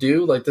starting to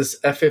do, like this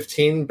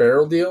F-15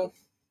 barrel deal,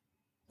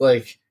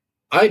 like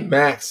I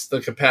maxed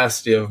the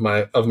capacity of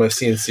my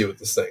CNC with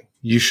this thing.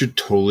 You should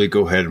totally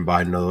go ahead and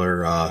buy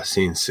another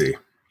CNC.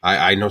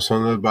 I know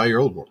someone that would buy your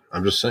old one.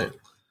 I'm just saying.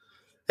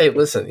 Hey,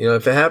 listen,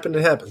 if it happened,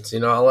 it happens.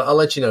 I'll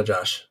let you know,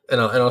 Josh, and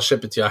I'll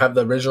ship it to you. I have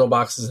the original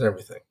boxes and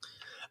everything.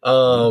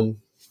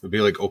 It'd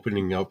be like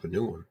opening up a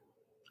new one.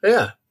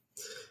 Yeah,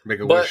 make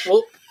a wish.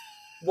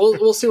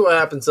 We'll see what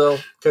happens though,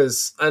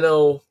 because I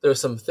know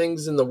there's some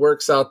things in the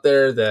works out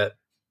there that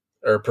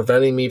are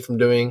preventing me from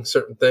doing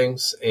certain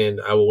things, and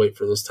I will wait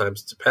for those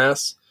times to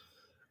pass.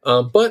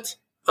 But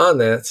on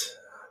that,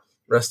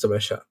 rest of my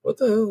shop. What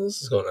the hell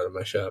is going on in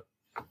my shop?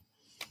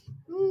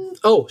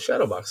 Oh,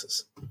 shadow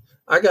boxes.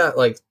 I got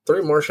like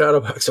 3 more shadow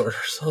box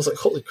orders. I was like,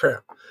 holy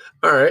crap.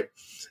 All right.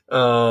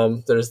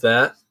 There's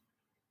that.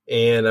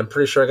 And I'm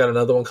pretty sure I got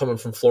another one coming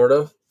from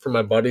Florida from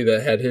my buddy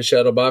that had his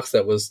shadow box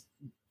that was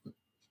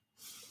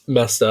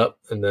messed up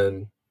and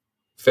then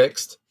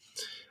fixed.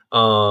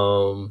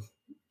 So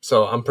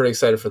I'm pretty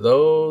excited for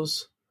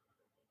those.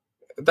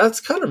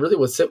 That's kind of really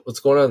what's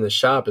going on in the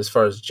shop as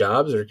far as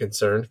jobs are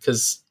concerned.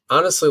 Because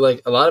honestly,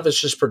 like a lot of it's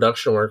just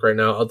production work right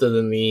now, other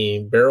than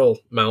the barrel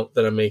mount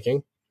that I'm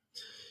making.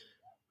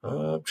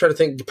 I'm trying to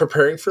think,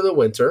 preparing for the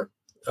winter.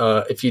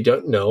 If you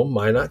don't know,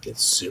 Minot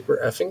gets super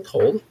effing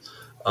cold.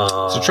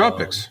 It's the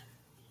tropics.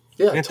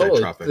 Yeah,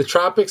 totally. The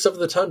tropics of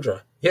the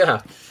tundra.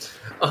 Yeah.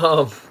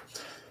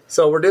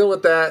 So we're dealing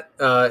with that.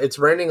 It's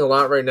raining a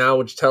lot right now,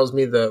 which tells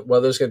me the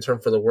weather's going to turn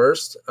for the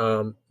worst.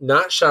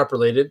 Not shop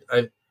related.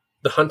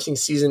 The hunting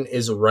season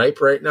is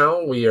ripe right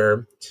now. We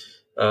are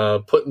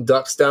putting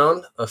ducks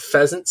down. A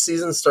pheasant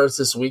season starts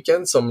this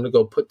weekend, so I'm going to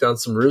go put down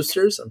some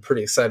roosters. I'm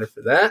pretty excited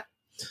for that.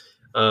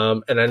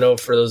 And I know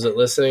for those that are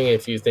listening,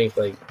 if you think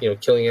like,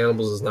 killing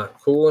animals is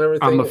not cool and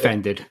everything. I'm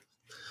offended.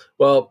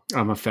 Well,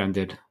 I'm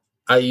offended.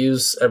 I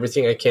use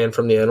everything I can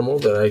from the animal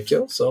that I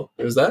kill. So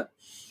there's that.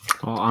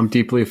 Oh, I'm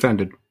deeply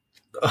offended.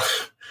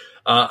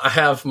 I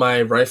have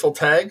my rifle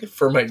tag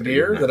for my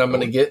deer that I'm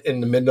going to get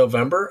in the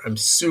mid-November. I'm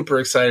super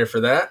excited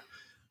for that.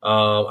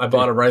 I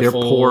bought a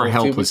rifle. They're poor,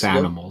 helpless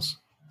animals.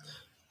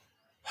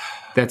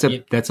 That's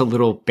a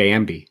little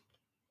Bambi.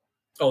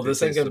 Oh,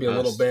 this ain't gonna be a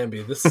little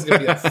Bambi. This is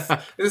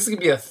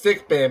gonna be a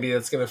thick Bambi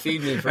that's gonna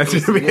feed me for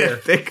the year.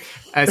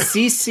 A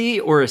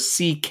CC or a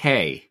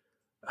CK?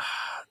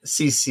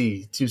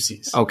 CC, 2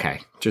 C's.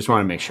 Okay, just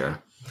want to make sure.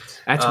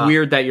 That's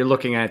weird that you're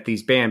looking at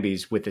these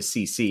Bambis with a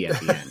CC at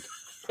the end.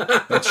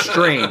 That's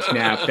strange,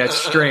 Nap. That's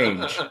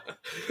strange.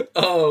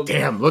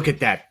 Damn, look at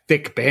that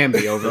thick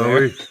Bambi over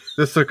there.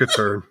 This took a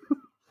turn.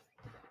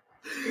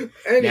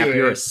 Anyway. Nap,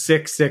 you're a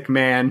sick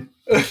man.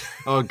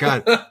 Oh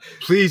God!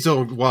 Please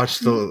don't watch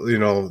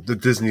the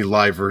Disney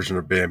live version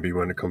of Bambi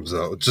when it comes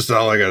out. Just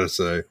all I gotta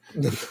say.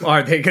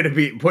 Are they going to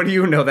be? What do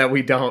you know that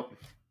we don't?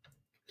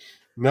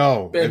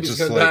 No, Bambi's it's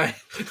just gonna die.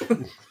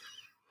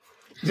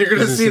 You're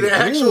gonna see the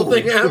actual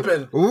thing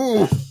happen.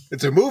 Ooh,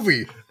 it's a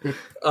movie.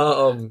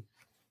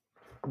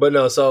 But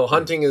no. So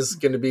hunting is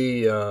going to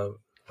be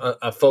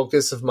a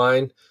focus of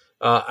mine.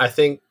 I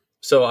think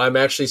so. I'm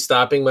actually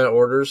stopping my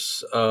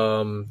orders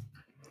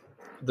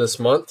this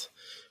month.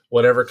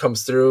 Whatever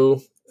comes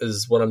through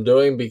is what I'm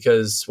doing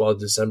because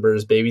December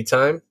is baby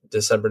time.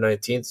 December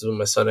 19th is when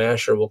my son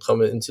Asher will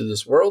come into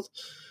this world.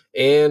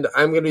 And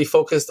I'm going to be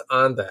focused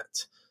on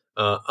that.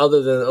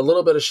 Other than a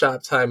little bit of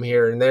shop time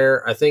here and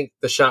there, I think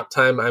the shop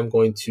time I'm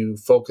going to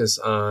focus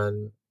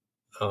on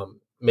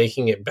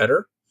making it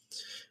better.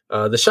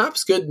 The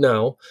shop's good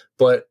now,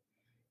 but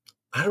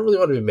I don't really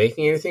want to be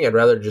making anything. I'd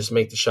rather just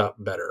make the shop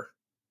better,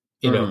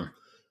 you know.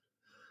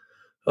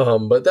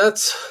 But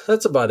that's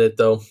about it,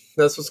 though.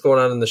 That's what's going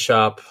on in the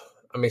shop.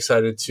 I'm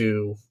excited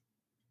to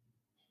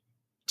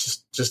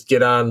just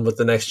get on with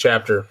the next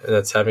chapter, and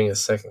that's having a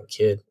second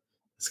kid.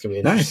 It's gonna be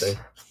interesting.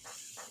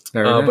 Nice.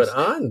 Very nice. But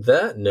on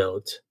that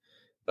note,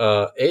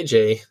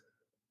 AJ,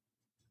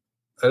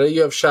 I know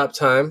you have shop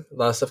time. A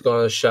lot of stuff going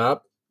on in the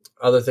shop.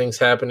 Other things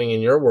happening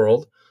in your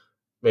world,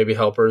 maybe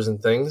helpers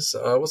and things.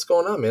 What's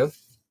going on, man?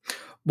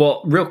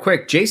 Well, real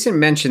quick, Jason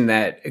mentioned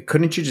that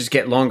couldn't you just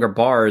get longer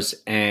bars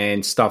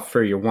and stuff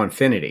for your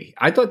Onefinity?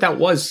 I thought that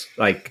was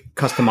like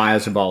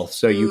customizable,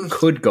 so you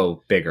could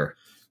go bigger.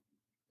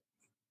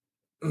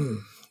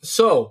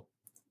 So,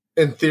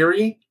 in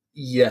theory,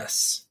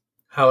 yes.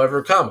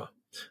 However,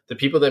 the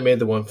people that made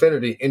the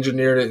Onefinity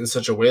engineered it in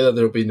such a way that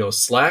there would be no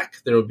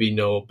slack, there would be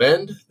no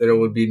bend, there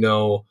would be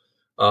no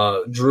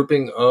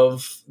drooping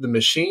of the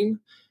machine.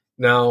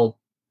 Now,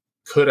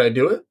 could I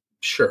do it?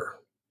 Sure.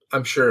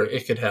 I'm sure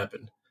it could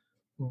happen.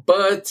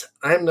 But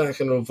I'm not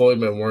going to avoid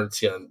my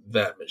warranty on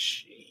that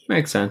machine.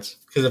 Makes sense.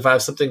 Because if I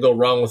have something go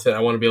wrong with it, I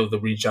want to be able to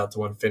reach out to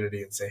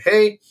Onefinity and say,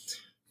 hey,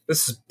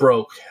 this is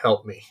broke.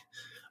 Help me.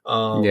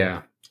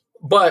 Yeah.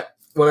 But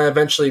when I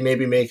eventually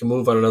maybe make a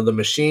move on another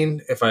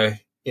machine, if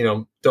I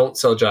don't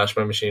sell Josh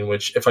my machine,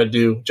 which if I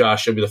do,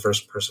 Josh, you'll be the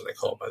first person I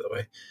call, by the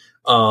way.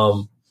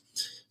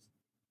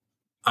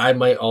 I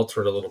might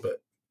alter it a little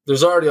bit.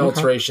 There's already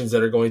alterations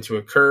that are going to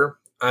occur.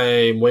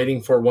 I'm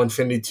waiting for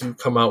Onefinity to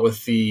come out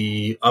with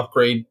the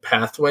upgrade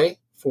pathway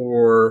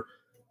for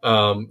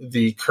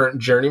the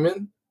current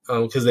Journeyman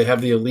because they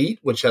have the Elite,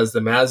 which has the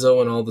Mazzo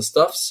and all the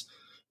stuffs.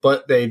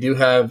 But they do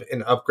have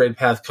an upgrade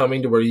path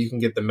coming to where you can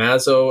get the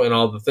Mazzo and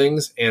all the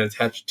things and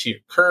attach it to your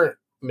current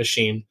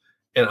machine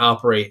and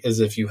operate as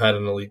if you had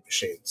an Elite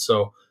machine.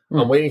 So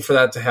I'm waiting for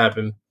that to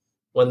happen.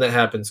 When that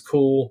happens,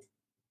 cool.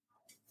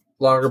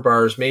 Longer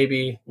bars,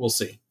 maybe. We'll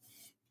see.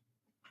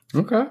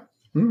 Okay. All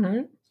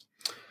right.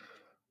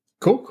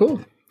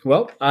 Cool.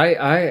 Well, I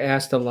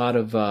asked a lot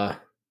of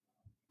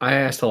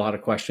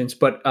questions,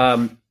 but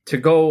to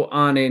go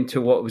on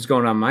into what was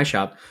going on in my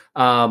shop,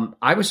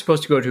 I was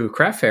supposed to go to a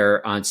craft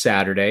fair on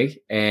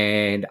Saturday,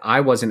 and I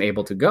wasn't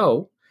able to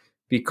go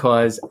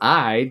because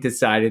I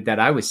decided that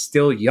I was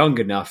still young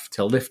enough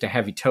to lift a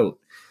heavy tote.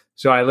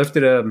 So I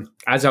lifted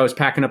as I was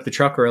packing up the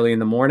truck early in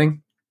the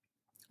morning,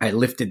 I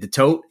lifted the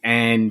tote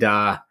and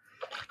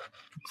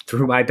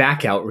threw my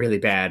back out really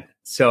bad.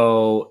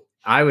 So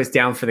I was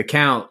down for the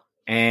count.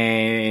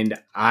 And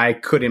I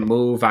couldn't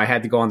move. I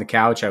had to go on the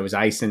couch. I was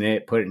icing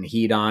it, putting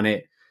heat on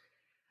it.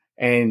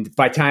 And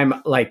by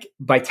time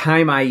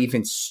I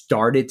even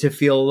started to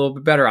feel a little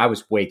bit better, I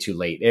was way too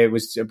late. It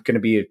was going to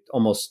be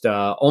almost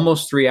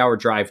 3-hour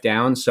drive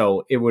down.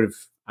 So I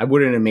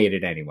wouldn't have made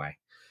it anyway.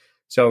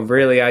 So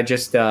really, I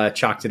just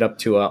chalked it up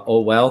to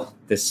oh, well,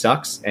 this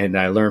sucks. And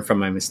I learned from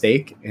my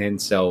mistake.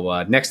 And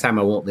so next time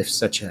I won't lift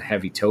such a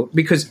heavy tote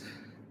because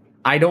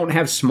I don't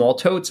have small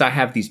totes. I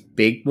have these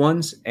big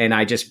ones, and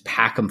I just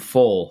pack them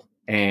full.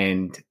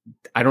 And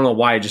I don't know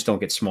why I just don't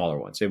get smaller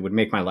ones. It would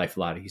make my life a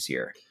lot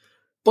easier.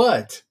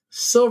 But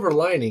silver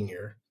lining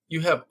here,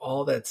 you have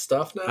all that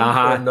stuff now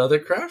for another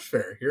craft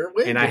fair. You're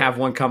winning. And I have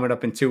one coming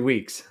up in 2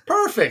 weeks.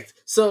 Perfect.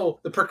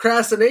 So the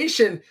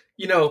procrastination,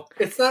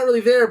 it's not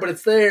really there, but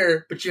it's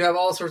there. But you have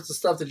all sorts of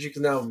stuff that you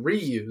can now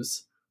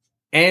reuse.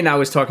 And I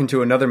was talking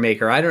to another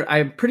maker.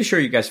 I'm pretty sure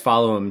you guys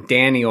follow him,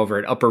 Danny, over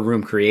at Upper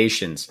Room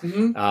Creations.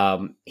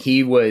 Mm-hmm.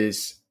 He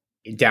was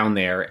down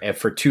there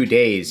for 2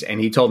 days, and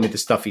he told me the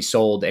stuff he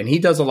sold. And he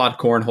does a lot of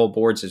cornhole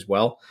boards as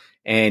well.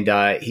 And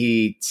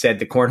he said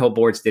the cornhole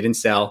boards didn't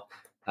sell.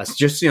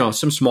 Just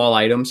some small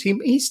items.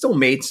 He still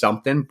made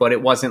something, but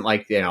it wasn't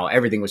like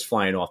everything was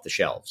flying off the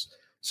shelves.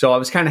 So I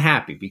was kind of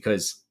happy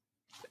because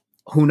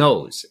who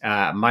knows?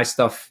 My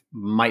stuff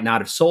might not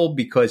have sold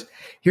because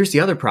here's the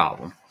other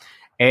problem.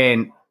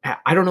 And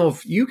I don't know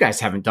if you guys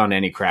haven't done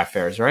any craft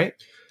fairs, right?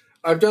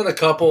 I've done a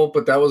couple,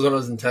 but that was when I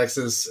was in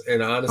Texas.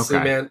 And honestly,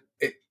 Okay. man,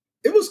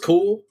 it was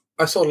cool.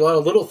 I sold a lot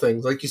of little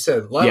things, like you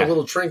said, a lot Yeah. of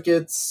little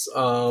trinkets.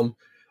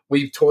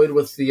 We toyed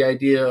with the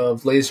idea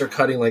of laser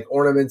cutting like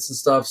ornaments and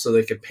stuff so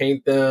they could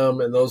paint them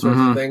and those sorts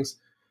Mhm. of things.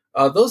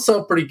 Those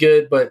sell pretty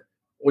good, but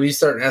when you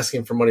start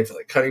asking for money for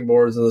like cutting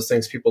boards and those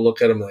things, people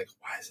look at them like,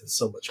 why is it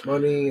so much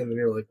money? And then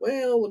you're like,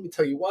 well, let me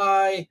tell you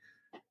why.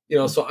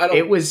 So I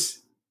don't.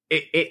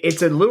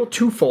 It's a little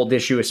twofold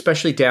issue,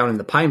 especially down in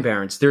the Pine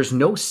Barrens. There's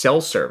no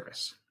cell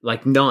service,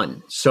 like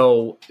none.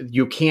 So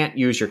you can't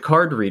use your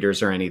card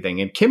readers or anything.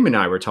 And Kim and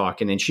I were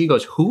talking, and she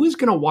goes, who is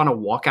going to want to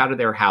walk out of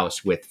their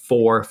house with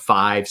 $400,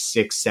 $500,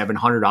 $600,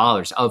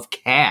 $700 of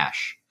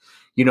cash?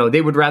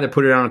 They would rather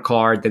put it on a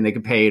card than they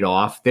could pay it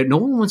off. No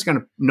one's going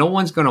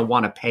to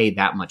want to pay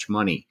that much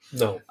money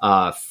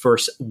for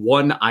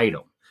one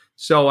item.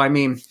 So, I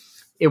mean,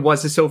 it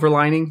was a silver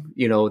lining,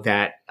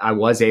 that I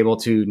was able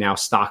to now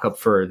stock up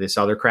for this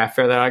other craft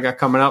fair that I got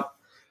coming up.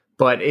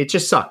 But it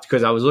just sucked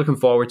because I was looking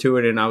forward to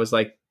it. And I was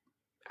like,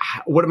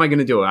 what am I going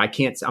to do?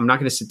 I'm not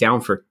going to sit down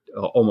for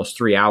almost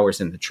 3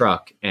 hours in the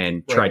truck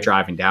and try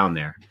driving down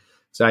there.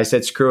 So I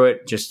said, screw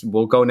it.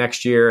 We'll go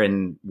next year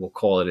and we'll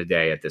call it a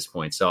day at this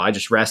point. So I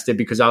just rested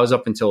because I was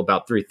up until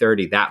about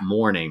 3:30 that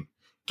morning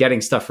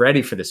getting stuff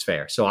ready for this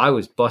fair. So I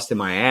was busting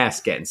my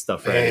ass getting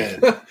stuff ready.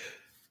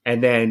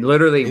 And then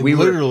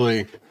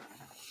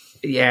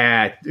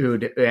yeah,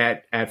 dude,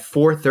 at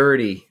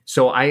 4:30.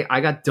 So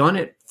I got done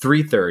at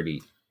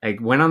 3:30. I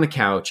went on the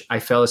couch. I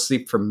fell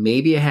asleep for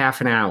maybe a half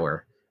an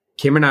hour.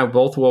 Kim and I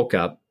both woke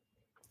up.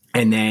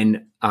 And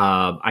then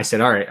I said,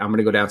 all right, I'm going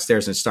to go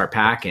downstairs and start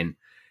packing.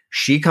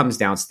 She comes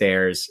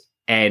downstairs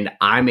and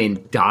I'm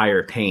in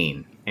dire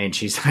pain. And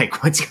she's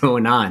like, what's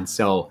going on?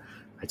 So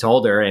I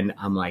told her and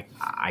I'm like,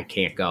 I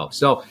can't go.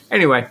 So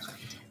anyway,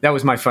 that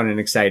was my fun and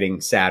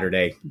exciting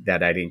Saturday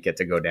that I didn't get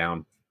to go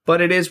down.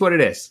 But it is what it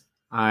is.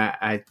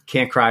 I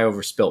can't cry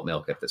over spilt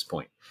milk at this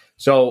point.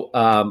 So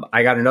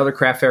I got another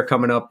craft fair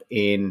coming up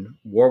in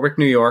Warwick,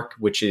 New York,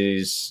 which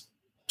is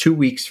 2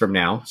 weeks from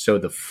now. So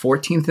the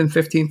 14th and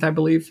 15th, I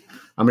believe.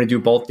 I'm going to do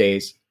both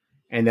days.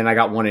 And then I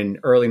got one in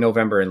early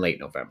November and late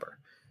November.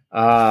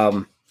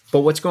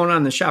 But what's going on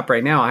in the shop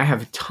right now, I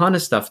have a ton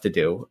of stuff to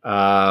do.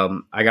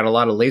 I got a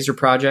lot of laser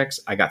projects.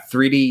 I got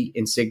 3D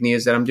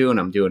insignias that I'm doing.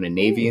 I'm doing a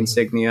Navy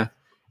insignia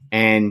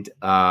and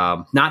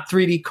not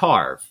 3D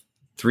carve,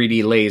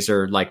 3D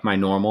laser like my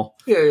normal.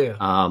 Yeah.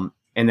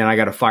 And then I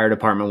got a fire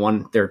department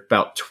one. They're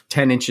about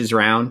 10 inches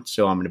round.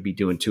 So I'm going to be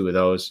doing 2 of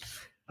those.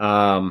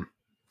 I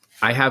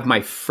have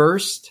my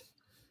first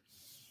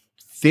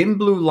Thin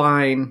Blue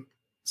Line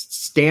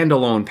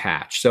standalone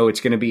patch. So it's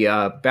going to be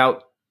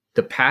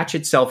the patch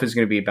itself is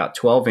going to be about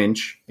 12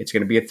 inch. It's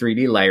going to be a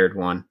 3D layered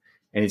one.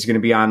 And it's going to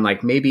be on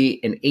like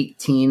maybe an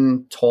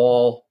 18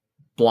 tall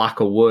block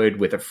of wood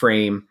with a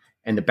frame.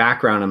 And the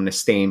background, I'm going to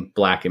stain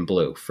black and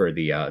blue for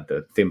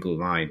the Thin Blue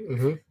Line.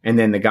 Mm-hmm. And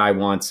then the guy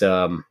wants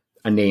a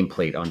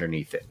nameplate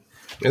underneath it.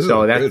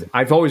 So that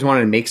I've always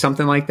wanted to make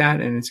something like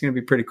that. And it's going to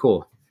be pretty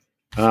cool.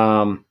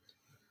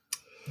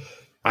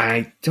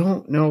 I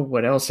don't know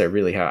what else I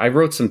really have. I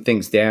wrote some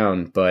things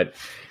down, but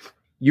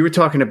you were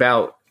talking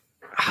about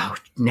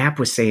Knapp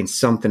was saying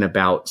something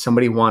about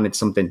somebody wanted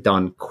something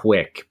done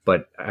quick,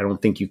 but I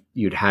don't think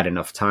you'd had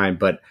enough time.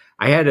 But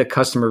I had a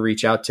customer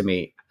reach out to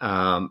me,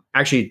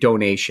 actually a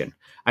donation.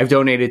 I've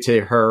donated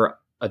to her,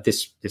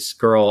 this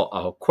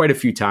girl, quite a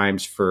few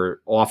times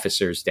for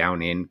officers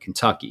down in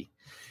Kentucky.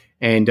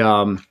 And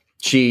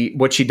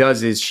what she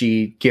does is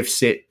she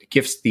gifts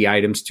the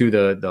items to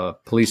the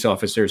police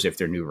officers if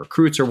they're new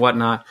recruits or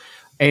whatnot.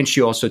 And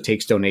she also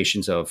takes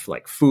donations of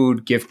like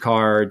food, gift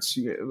cards,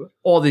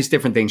 all these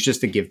different things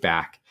just to give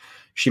back.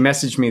 She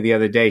messaged me the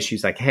other day.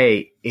 She's like,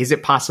 hey, is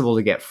it possible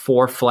to get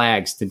 4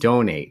 flags to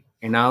donate?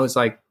 And I was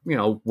like,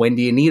 when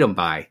do you need them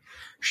by?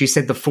 She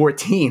said the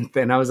 14th.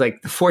 And I was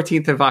like, the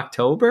 14th of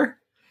October?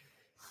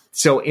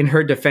 So in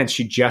her defense,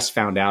 she just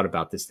found out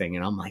about this thing.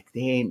 And I'm like,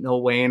 there ain't no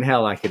way in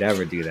hell I could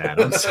ever do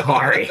that. I'm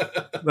sorry.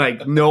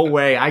 Like, no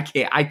way. I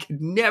could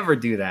never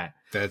do that.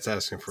 That's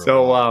asking for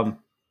a lot.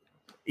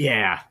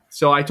 Yeah.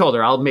 So I told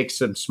her I'll make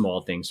some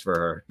small things for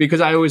her because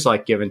I always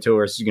like giving to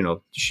her.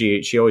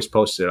 She always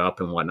posts it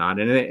up and whatnot.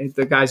 And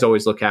the guys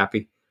always look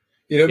happy.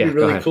 It'd be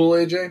really cool,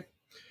 AJ,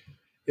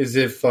 is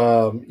if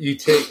you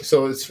take,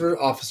 so it's for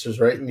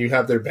officers, right? And you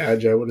have their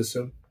badge, I would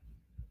assume.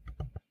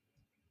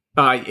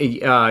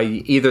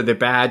 Either the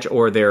badge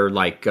or they're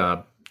like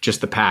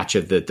just the patch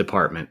of the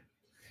department.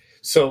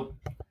 So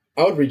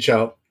I would reach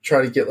out,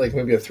 try to get like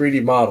maybe a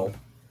 3D model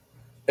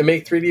and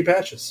make 3D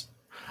patches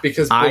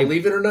because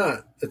believe it or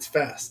not, it's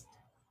fast.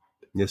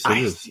 Yes, it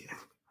is.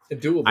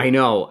 It's doable. I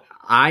know.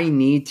 I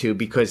need to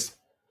because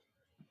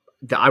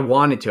I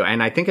wanted to.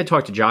 And I think I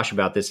talked to Josh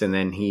about this and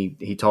then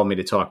he told me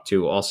to talk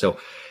to also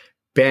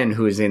Ben,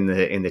 who is in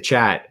the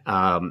chat.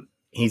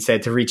 He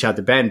said to reach out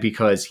to Ben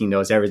because he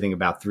knows everything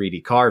about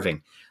 3D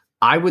carving.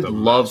 I would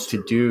love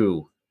to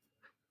do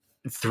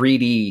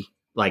 3D,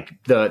 like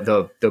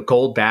the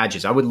gold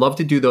badges. I would love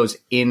to do those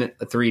in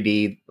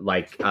 3D,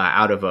 like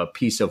out of a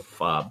piece of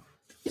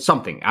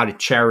something out of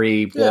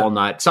cherry,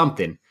 walnut,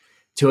 something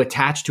to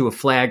attach to a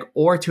flag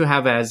or to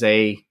have as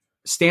a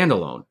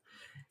standalone,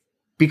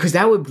 because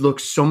that would look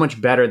so much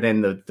better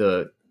than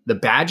the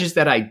badges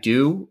that I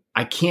do.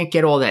 I can't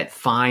get all that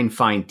fine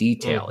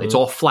detail. It's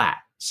all flat.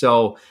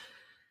 So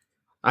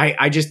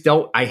I just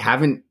I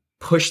haven't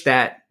pushed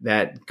that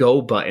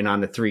go button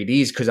on the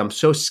 3Ds because I'm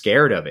so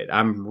scared of it.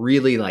 I'm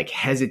really like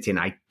hesitant.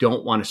 I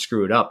don't want to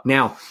screw it up.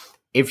 Now,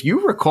 if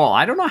you recall,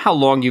 I don't know how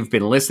long you've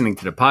been listening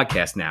to the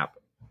podcast, Nap,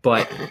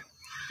 but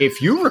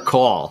if you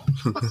recall,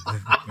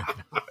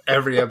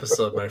 every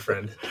episode, my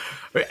friend,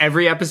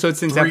 every episode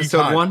since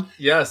episode 1.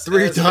 Yes,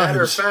 3 times. As a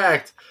matter of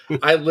fact,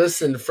 I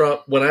listened from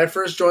when I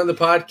first joined the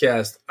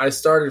podcast. I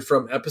started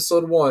from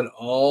episode 1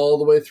 all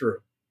the way through.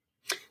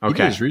 He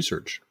did his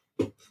research.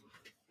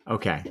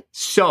 Okay.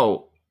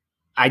 So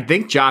I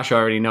think Josh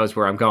already knows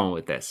where I'm going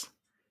with this.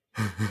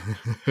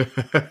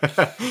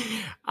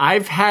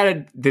 I've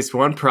had this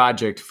one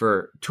project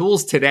for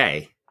Tools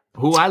Today,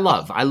 who I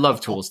love. I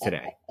love Tools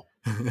Today.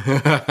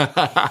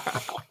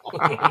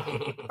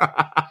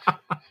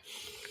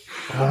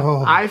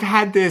 I've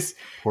had this.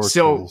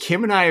 So Tools.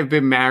 Kim and I have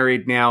been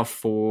married now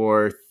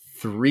for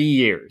 3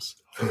 years.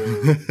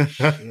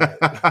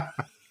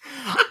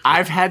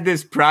 I've had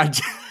this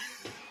project.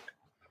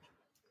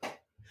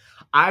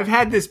 I've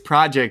had this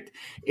project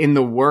in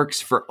the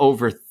works for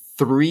over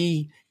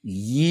 3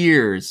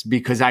 years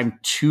because I'm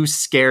too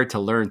scared to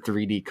learn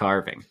 3D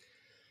carving.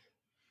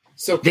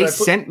 So they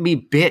sent me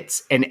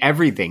bits and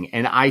everything.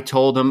 And I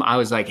told them, I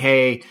was like,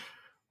 hey,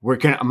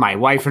 my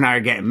wife and I are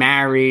getting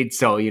married.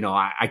 So,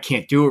 I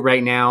can't do it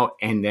right now.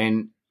 And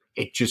then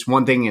it just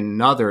one thing and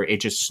another, it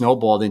just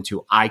snowballed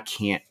into, I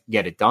can't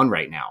get it done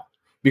right now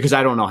because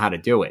I don't know how to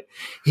do it.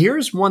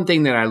 Here's one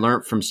thing that I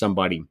learned from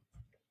somebody.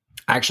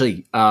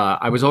 Actually,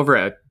 I was over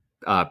at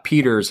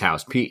Peter's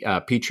house,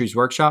 Petrie's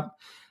workshop,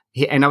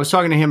 and I was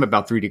talking to him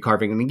about 3D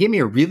carving, and he gave me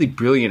a really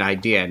brilliant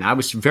idea, and I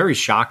was very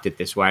shocked at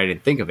this, why I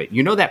didn't think of it.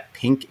 You know that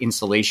pink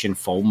insulation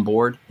foam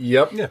board?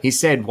 Yep. Yeah. He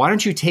said, why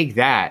don't you take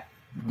that,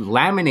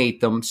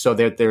 laminate them so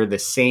that they're the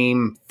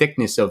same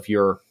thickness of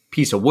your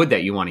piece of wood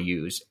that you want to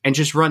use, and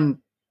just run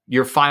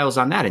your files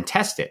on that and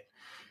test it.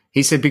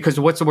 He said, because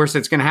what's the worst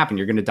that's going to happen?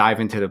 You're going to dive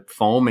into the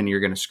foam, and you're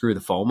going to screw the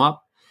foam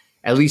up.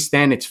 At least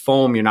then it's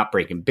foam. You're not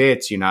breaking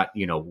bits. You're not,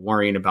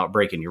 worrying about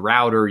breaking your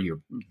router,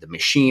 the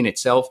machine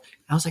itself.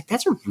 And I was like,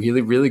 that's a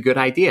really, really good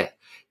idea.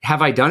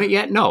 Have I done it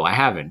yet? No, I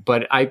haven't,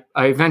 but I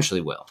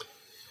eventually will.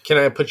 Can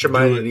I put your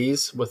mind at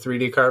ease with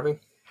 3D carving?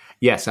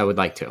 Yes, I would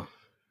like to.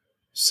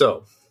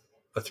 So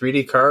a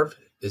 3D carve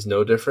is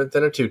no different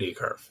than a 2D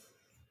carve.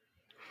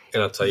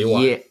 And I'll tell you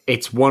why. Yeah,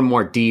 it's one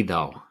more D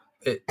though.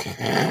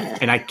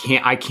 And I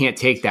can't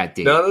take that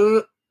D.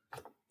 No.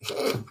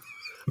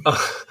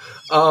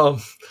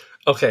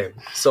 Okay,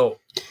 so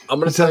I'm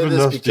going to tell you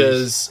this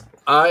because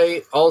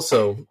I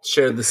also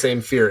shared the same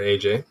fear,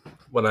 AJ,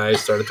 when I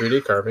started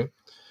 3D carving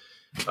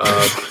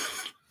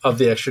of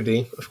the extra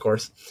D, of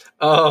course.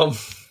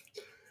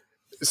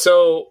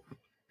 So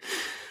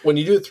when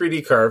you do a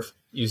 3D carve,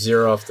 you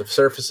zero off the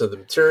surface of the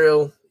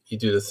material, you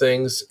do the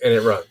things, and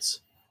it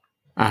runs.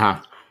 Uh-huh.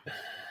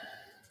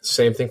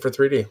 Same thing for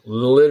 3D.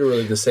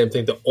 Literally the same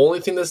thing. The only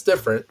thing that's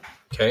different,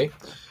 okay,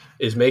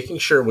 is making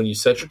sure when you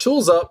set your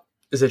tools up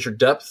is that your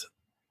depth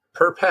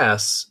per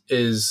pass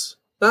is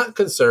not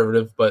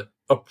conservative, but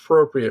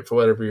appropriate for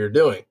whatever you're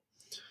doing.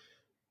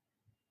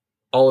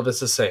 All of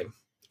it's the same.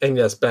 And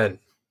yes, Ben,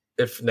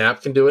 if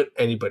Nap can do it,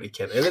 anybody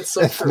can. And it's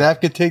so if true.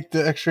 Nap can take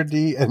the extra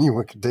D,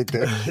 anyone can take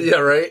the extra D. Yeah,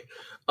 right?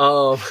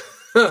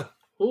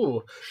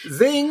 Ooh,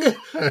 zing!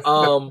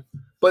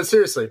 But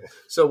seriously,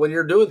 so when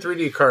you're doing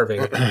 3D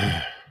carving,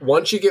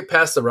 once you get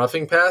past the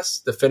roughing pass,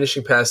 the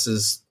finishing pass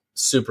is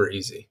super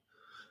easy.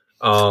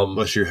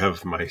 Unless you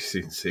have my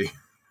CNC.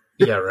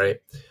 Yeah,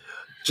 right.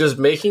 Just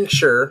making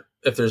sure,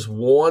 if there's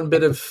one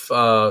bit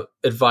of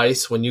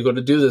advice when you go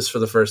to do this for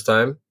the first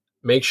time,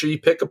 make sure you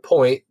pick a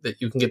point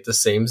that you can get the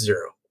same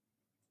zero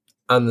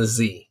on the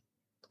Z.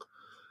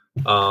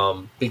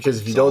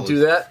 Because if you don't do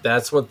that,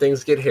 that's when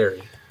things get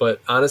hairy.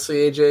 But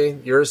honestly,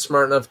 AJ, you're a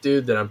smart enough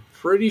dude that I'm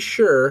pretty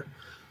sure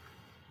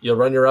you'll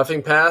run your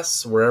roughing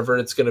pass wherever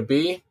it's going to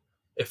be.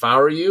 If I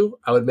were you,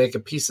 I would make a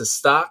piece of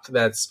stock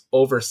that's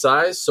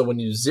oversized. So when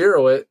you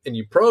zero it and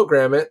you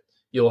program it,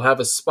 you'll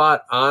have a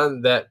spot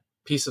on that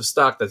piece of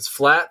stock that's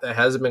flat, that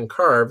hasn't been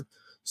carved.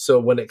 So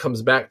when it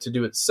comes back to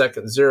do its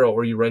second zero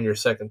or you run your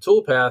second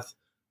tool path,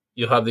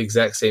 you'll have the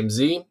exact same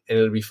Z and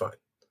it'll be fine.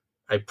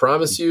 I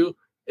promise you,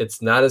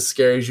 it's not as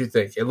scary as you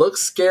think. It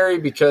looks scary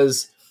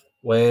because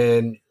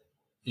when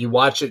you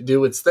watch it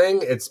do its thing,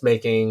 it's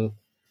making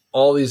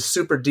all these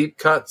super deep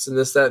cuts and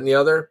this, that, and the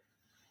other.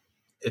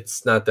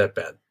 It's not that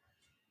bad.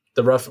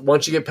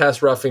 Once you get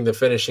past roughing, the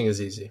finishing is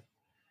easy.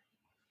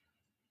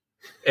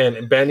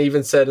 And Ben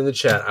even said in the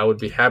chat, I would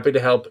be happy to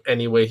help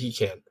any way he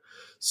can.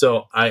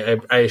 So I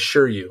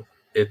assure you,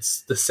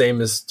 it's the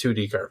same as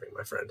 2D carving,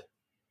 my friend.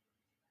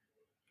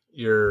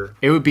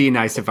 It would be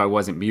nice if I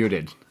wasn't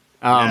muted.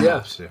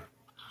 Yeah.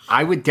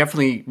 I would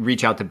definitely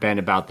reach out to Ben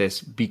about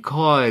this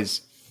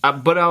because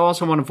but I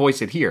also want to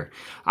voice it here.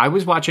 I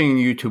was watching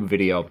a YouTube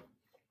video.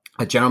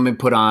 A gentleman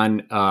put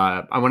on,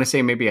 I want to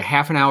say maybe a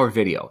half an hour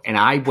video, and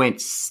I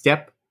went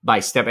step by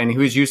step, and he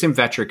was using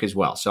Vectric as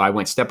well. So I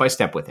went step by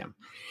step with him.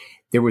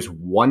 There was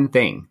one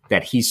thing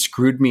that he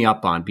screwed me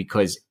up on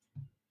because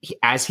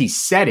as he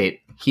said it,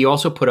 he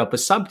also put up a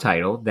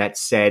subtitle that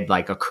said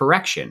like a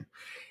correction.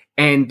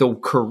 And the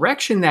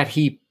correction that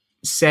he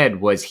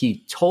said was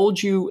he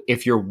told you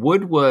if your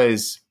wood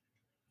was,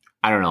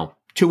 I don't know,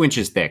 2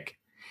 inches thick,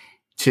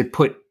 to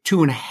put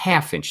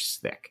 2.5 inches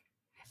thick.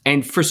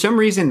 And for some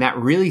reason, that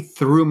really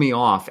threw me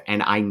off,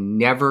 and I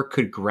never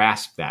could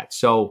grasp that.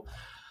 So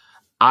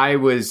I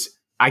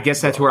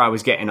guess that's where I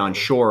was getting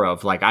unsure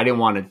of. Like, I didn't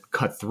want to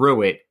cut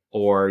through it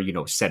or,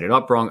 set it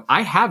up wrong.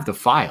 I have the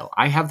file.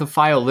 I have the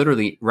file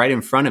literally right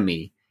in front of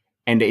me,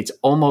 and it's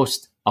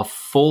almost a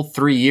full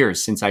 3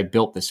 years since I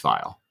built this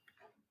file.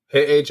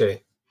 Hey,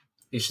 AJ,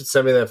 you should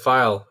send me that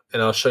file,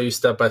 and I'll show you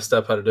step by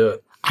step how to do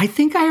it. I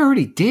think I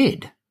already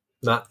did.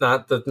 Not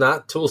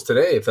tools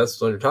today, if that's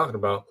what you're talking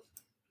about.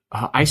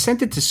 I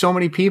sent it to so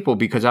many people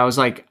because I was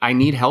like, I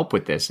need help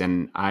with this,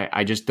 and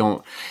I just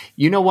don't.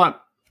 You know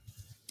what?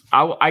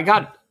 I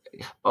got.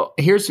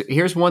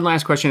 Here's one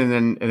last question,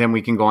 and then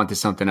we can go on to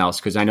something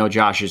else because I know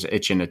Josh is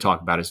itching to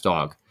talk about his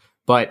dog.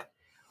 But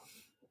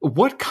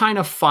what kind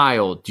of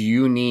file do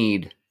you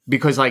need?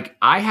 Because like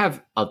I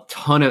have a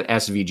ton of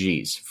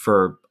SVGs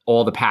for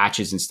all the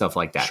patches and stuff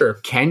like that. Sure.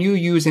 Can you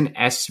use an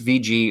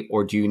SVG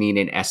or do you need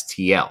an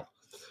STL?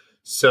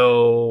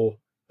 So,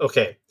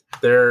 okay.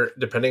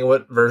 Depending on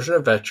what version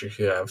of Vectric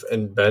you have,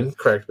 and Ben,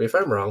 correct me if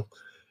I'm wrong,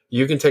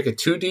 you can take a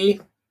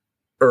 2D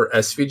or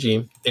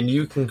SVG and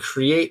you can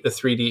create the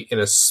 3D in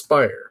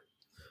Aspire.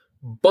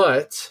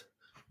 But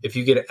if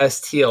you get an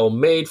STL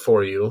made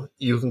for you,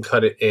 you can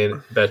cut it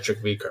in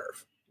Vectric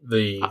VCarve,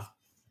 the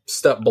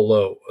step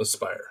below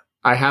Aspire.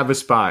 I have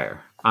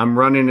Aspire. I'm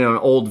running an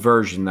old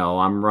version, though.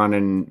 I'm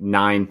running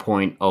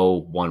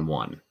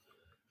 9.011.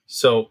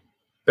 So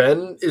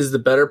Ben is the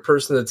better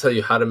person to tell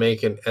you how to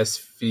make an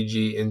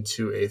SVG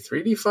into a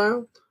 3D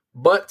file.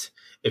 But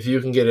if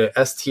you can get an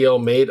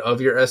STL made of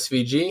your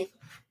SVG,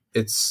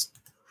 it's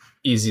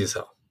easy as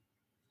hell.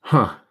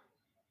 Huh.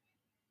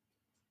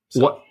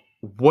 So,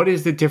 What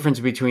is the difference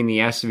between the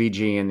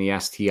SVG and the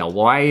STL?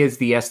 Why is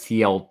the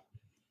STL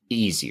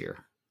easier?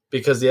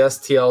 Because the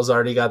STL's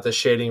already got the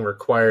shading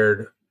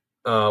required.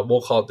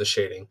 We'll call it the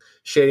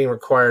shading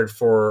required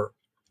for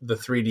the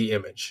 3D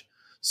image.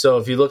 So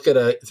if you look at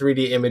a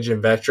 3D image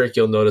in Vectric,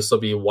 you'll notice there'll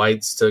be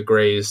whites to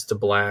grays to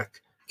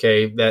black.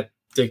 Okay, that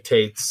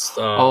dictates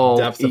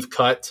depth of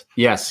cut.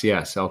 Yes,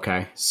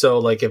 okay. So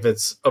like if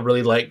it's a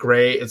really light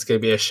gray, it's going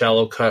to be a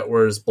shallow cut,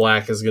 whereas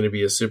black is going to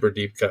be a super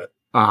deep cut.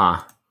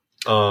 Uh-huh.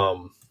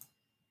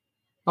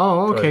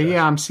 Oh, okay.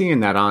 Yeah, I'm seeing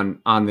that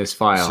on this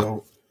file.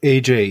 So,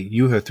 AJ,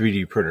 you have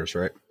 3D printers,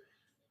 right?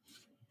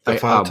 The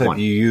file type one.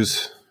 you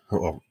use,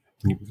 well,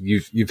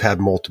 you've had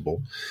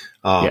multiple.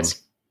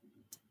 Yes.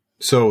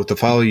 So the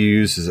file you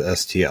use is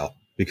STL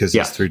because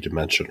Yes. it's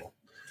 3-dimensional.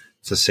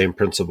 It's the same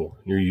principle.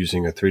 You're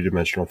using a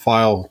 3-dimensional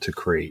file to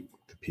create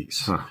the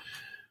piece. Huh.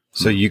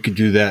 So you could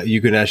do that.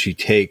 You can actually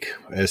take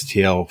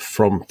STL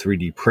from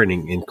 3D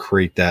printing and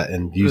create that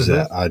and use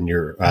that on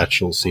your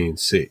actual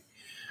CNC.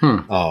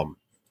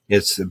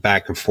 It's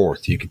back and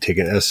forth. You could take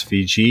an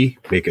SVG,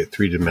 make it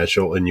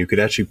 3-dimensional, and you could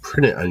actually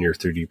print it on your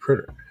 3D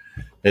printer.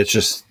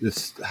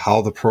 It's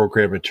how the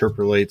program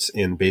interpolates,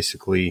 and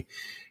basically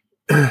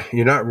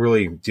you're not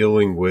really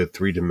dealing with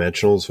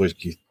 3-dimensionals,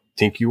 which you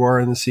think you are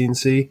in the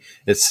CNC.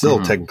 It's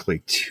still technically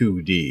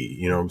 2D.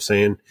 You know what I'm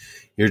saying?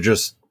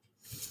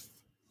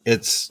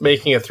 It's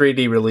making a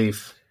 3D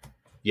relief.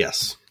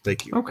 Yes.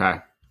 Thank you. Okay.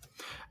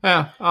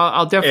 Yeah,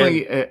 I'll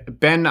definitely,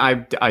 Ben, I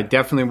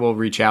definitely will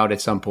reach out at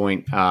some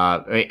point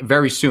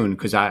very soon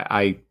because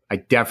I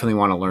definitely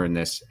want to learn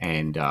this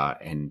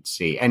and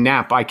see. And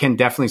Nap, I can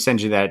definitely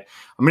send you that.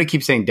 I'm going to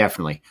keep saying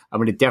definitely. I'm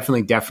going to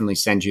definitely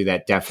send you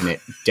that definitely.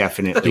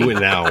 Do it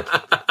now.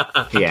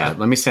 Yeah,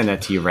 let me send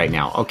that to you right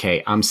now.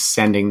 Okay, I'm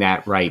sending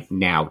that right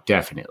now,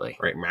 definitely.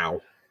 Right now.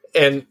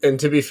 And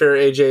to be fair,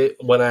 AJ,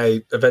 when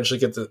I eventually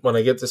get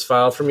this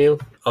file from you,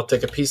 I'll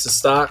take a piece of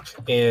stock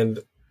and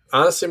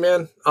honestly,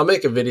 man, I'll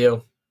make a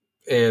video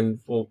and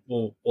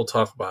we'll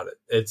talk about it.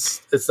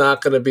 It's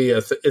not going to be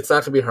it's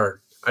not going to be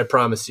hard. I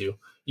promise you.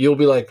 You'll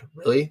be like,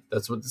 really?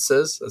 That's what this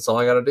is? That's all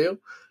I got to do?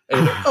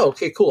 And you're like, oh,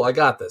 okay, cool. I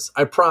got this.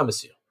 I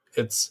promise you.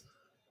 It's.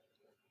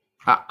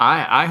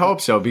 I hope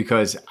so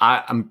because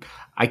I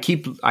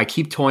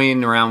keep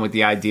toying around with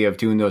the idea of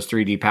doing those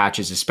 3D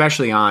patches,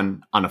 especially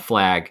on a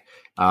flag.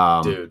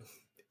 Dude,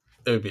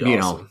 it would be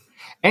awesome.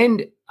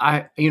 And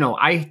I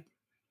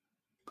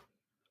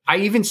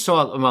even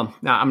saw. Well,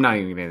 no, I'm not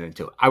even going to get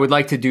into it. I would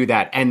like to do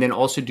that, and then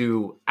also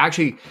do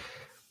actually.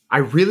 I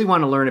really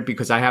want to learn it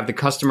because I have the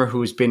customer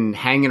who's been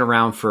hanging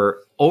around for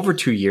over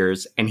 2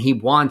 years and he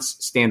wants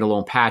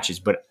standalone patches,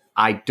 but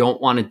I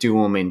don't want to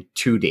do them in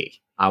 2D.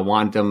 I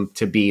want them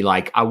to be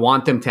like, I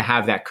want them to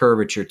have that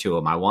curvature to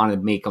them. I want to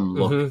make them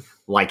look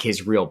like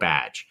his real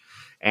badge.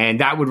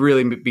 And that would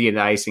really be an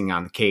icing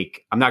on the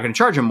cake. I'm not going to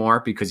charge him more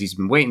because he's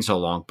been waiting so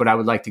long, but I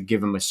would like to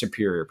give him a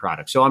superior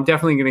product. So I'm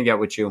definitely going to get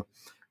with you.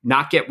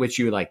 Not get with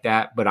you like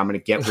that, but I'm going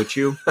to get with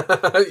you.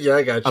 Yeah,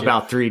 I got you.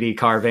 About 3D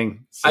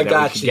carving. So I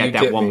got you. Get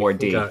that one more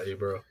D. Got you,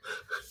 bro.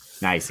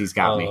 Nice. He's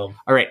got me. All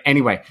right.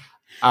 Anyway,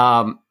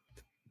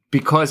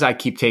 because I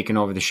keep taking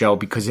over the show,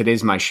 because it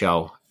is my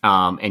show,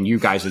 and you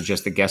guys are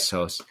just the guest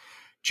hosts,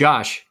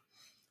 Josh,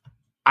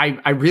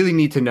 I really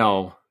need to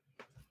know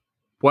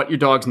what your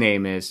dog's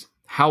name is,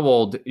 how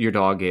old your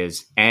dog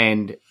is,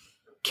 and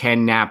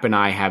can Nap and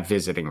I have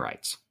visiting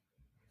rights?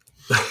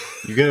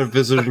 You're going to have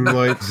visiting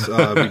rights.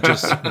 We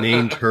just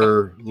named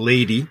her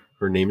Lady.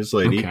 Her name is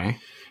Lady. Okay.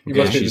 You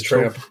must be the She's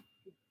tramp.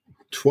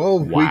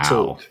 12 weeks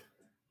old.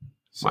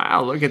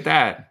 Wow, look at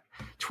that.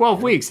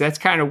 12 weeks. That's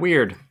kind of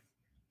weird.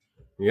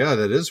 Yeah,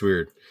 that is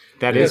weird.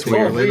 That is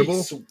weird.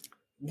 Relatable?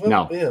 Well,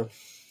 No. Yeah.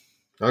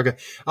 Okay.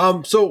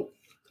 So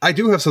I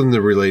do have something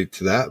to relate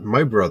to that.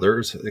 My brother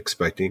is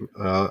expecting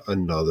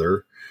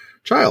another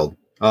child.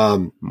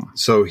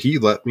 So he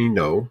let me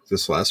know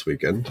this last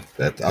weekend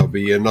that I'll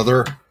be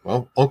another,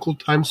 uncle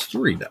times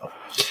 3 now.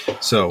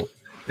 So,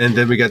 and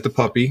then we got the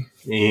puppy.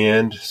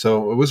 And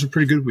so it was a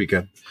pretty good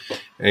weekend.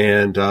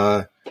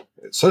 And,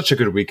 such a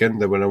good weekend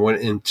that when I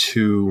went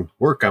into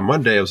work on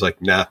Monday, I was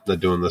like, nah, not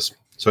doing this.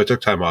 So I took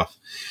time off.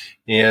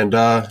 And,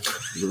 I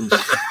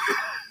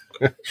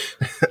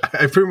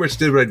pretty much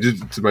did what I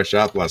did to my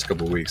shop the last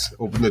couple of weeks.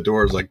 Opened the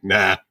doors like,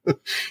 nah,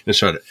 and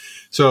shut it.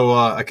 So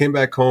I came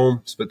back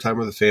home, spent time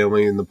with the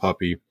family and the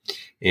puppy.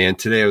 And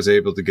today I was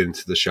able to get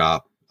into the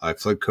shop. I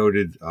flood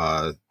coated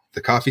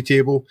the coffee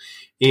table.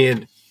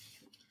 And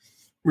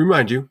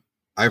remind you,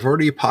 I've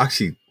already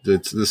epoxied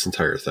this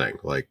entire thing,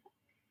 like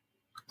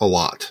a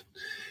lot.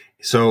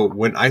 So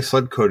when I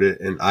flood coat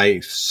it and I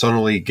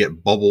suddenly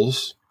get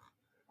bubbles,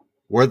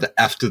 where the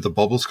F did the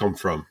bubbles come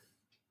from?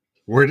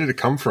 Where did it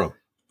come from?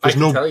 I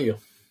can tell you.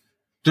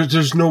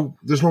 There's no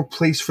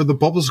place for the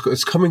bubbles.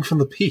 It's coming from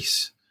the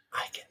piece.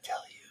 I can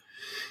tell you.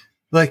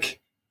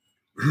 Like,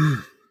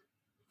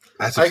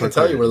 I can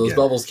tell you where those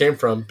bubbles came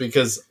from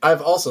because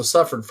I've also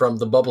suffered from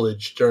the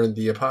bubblage during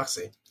the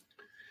epoxy.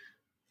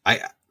 I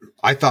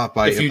thought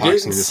by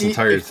epoxying this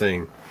entire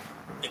thing.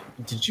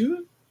 Did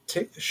you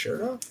take the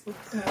shirt off? What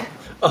the hell?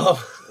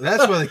 Oh.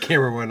 That's why the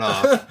camera went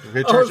off.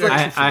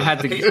 I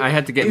had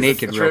to get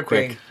naked real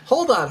quick.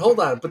 Hold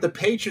on. But the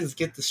patrons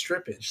get the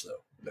strippage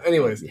though.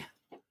 Anyways,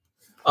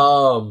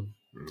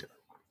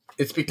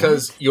 it's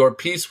because your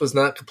piece was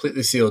not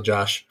completely sealed,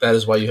 Josh. That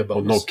is why you have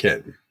bubbles. No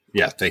kidding.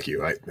 Yeah, thank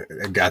you. I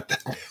got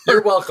that.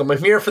 You're welcome. I'm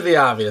here for the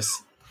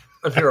obvious.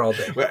 I'm here all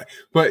day. But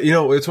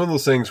it's one of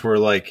those things where,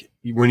 like,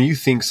 when you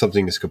think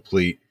something is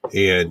complete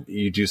and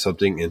you do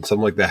something and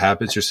something like that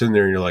happens, you're sitting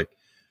there and you're like,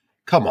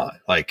 come on,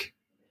 like,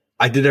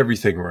 I did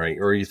everything right,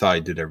 or you thought I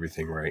did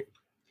everything right.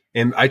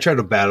 And I tried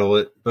to battle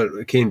it, but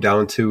it came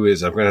down to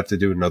is I'm going to have to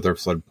do another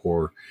flood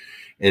pour,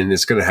 and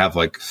it's going to have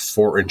like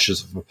 4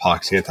 inches of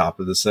epoxy on top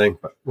of this thing,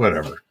 but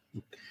whatever.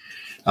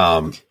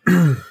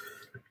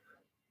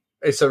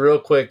 Hey, so real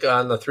quick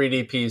on the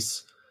 3D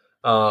piece,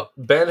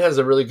 Ben has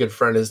a really good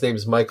friend. His name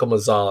is Michael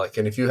Mazalik.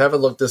 And if you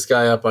haven't looked this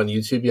guy up on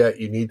YouTube yet,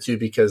 you need to,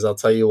 because I'll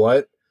tell you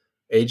what,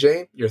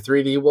 AJ, your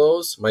 3D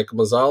woes, Michael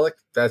Mazalik,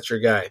 that's your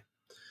guy.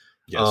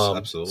 Yes,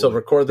 absolutely. So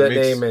record that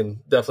name and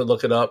definitely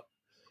look it up.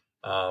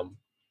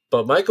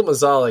 But Michael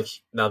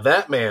Mazalik, now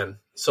that man,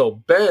 so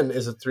Ben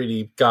is a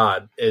 3D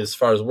god as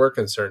far as we're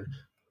concerned.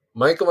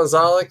 Michael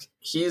Mazalik,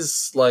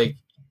 he's like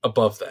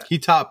above that. He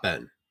taught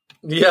Ben.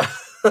 Yeah.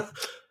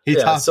 He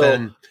taught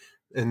Ben,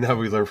 and now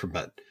we learn from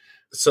Ben.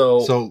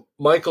 So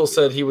Michael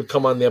said he would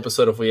come on the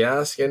episode if we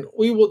ask, and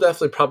we will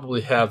definitely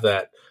probably have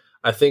that.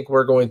 I think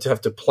we're going to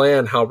have to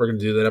plan how we're going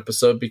to do that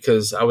episode,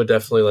 because I would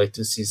definitely like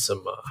to see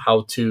some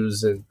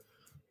how-tos and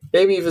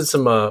maybe even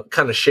some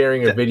kind of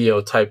sharing a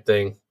video type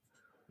thing.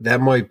 That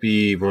might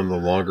be one of the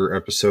longer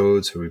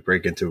episodes where we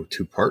break into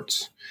 2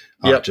 parts,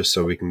 just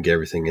so we can get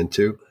everything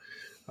into.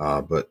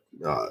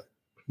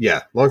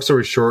 Yeah, long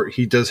story short,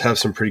 he does have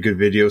some pretty good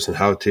videos and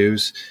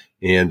how-tos,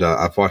 and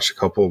I've watched a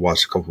couple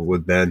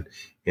with Ben,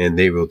 and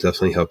they will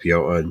definitely help you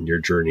out on your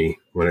journey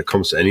when it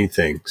comes to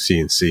anything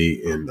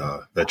CNC and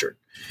veteran.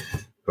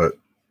 But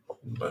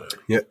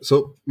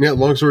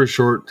long story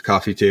short, the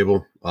coffee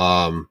table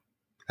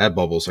had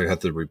bubbles. So I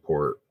had to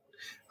report.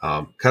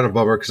 Kind of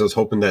bummer, because I was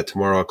hoping that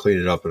tomorrow I'll clean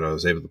it up and I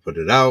was able to put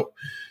it out,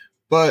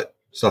 but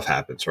stuff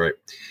happens, right?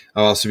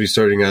 I'll also be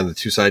starting on the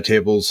 2 side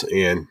tables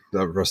and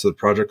the rest of the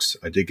projects.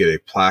 I did get a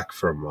plaque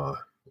from a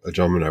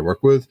gentleman I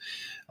work with.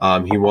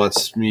 He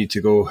wants me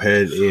to go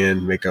ahead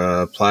and make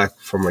a plaque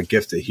from a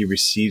gift that he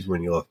received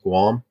when he left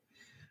Guam.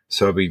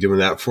 So I'll be doing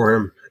that for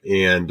him.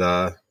 And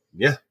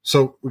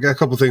so we got a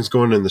couple things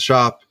going in the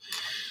shop.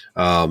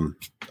 I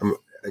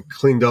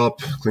cleaned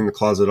the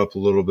closet up a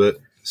little bit.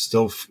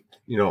 Still,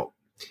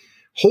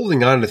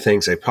 holding on to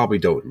things I probably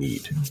don't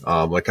need.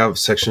 Like I have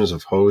sections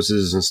of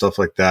hoses and stuff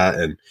like that.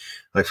 And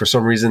like for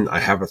some reason I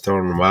haven't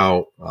thrown them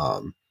out.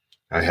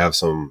 I have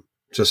some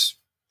just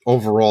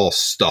overall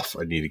stuff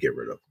I need to get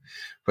rid of.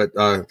 But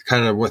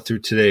kind of went through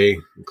today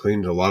and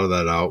cleaned a lot of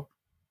that out.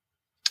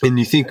 And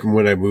you think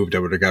when I moved, I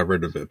would have got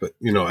rid of it. But,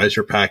 as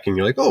you're packing,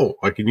 you're like, oh,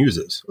 I can use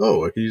this.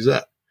 Oh, I can use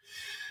that.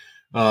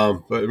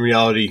 But in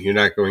reality, you're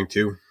not going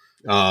to.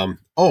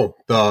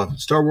 The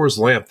Star Wars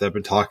lamp that I've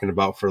been talking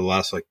about for the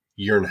last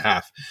year and a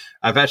half.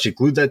 I've actually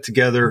glued that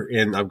together,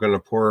 and I'm going to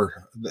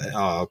pour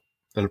an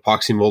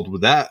epoxy mold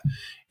with that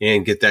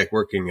and get that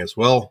working as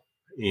well.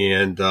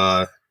 And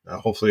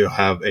hopefully I'll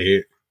have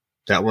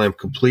that lamp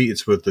complete.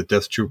 It's with the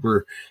Death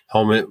Trooper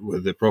helmet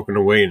with it broken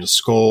away in a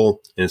skull,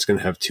 and it's going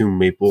to have 2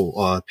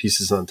 maple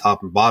pieces on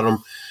top and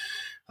bottom.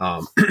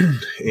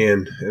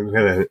 And I'm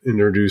going to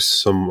introduce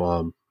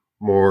some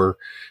more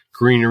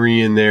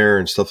greenery in there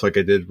and stuff like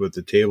I did with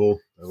the table,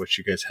 which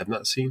you guys have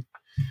not seen.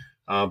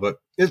 But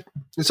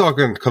it's all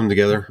going to come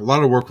together. A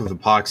lot of work with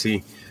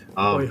epoxy.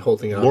 Why are you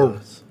holding out on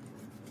us?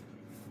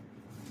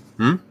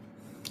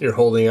 You're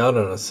holding out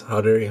on us. How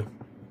dare you?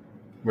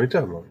 What are you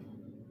talking about?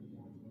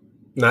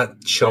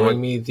 Not showing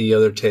me the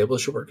other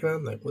tables you're working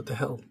on? What the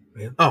hell,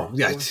 man? Oh,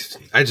 yeah. It's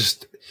one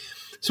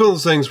of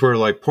those things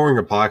where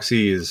pouring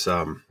epoxy is,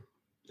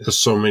 there's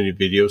so many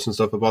videos and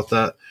stuff about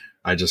that.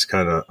 I just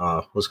kind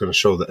of was going to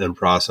show the end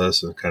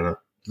process and kind of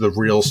the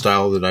real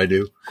style that I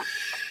do.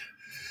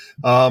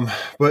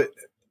 But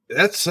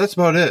that's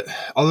about it.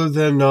 Other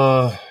than,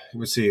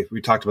 let's see,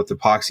 we talked about the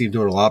epoxy. I'm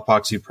doing a lot of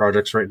epoxy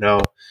projects right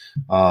now.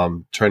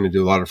 Trying to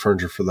do a lot of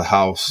furniture for the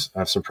house. I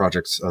have some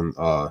projects on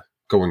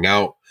going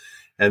out.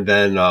 And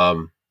then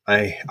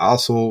I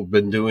also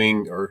been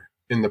doing or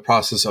in the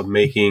process of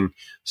making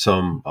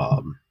some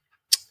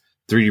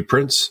 3D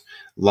prints,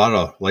 a lot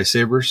of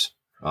lightsabers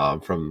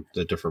from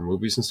the different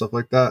movies and stuff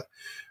like that.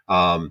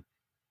 I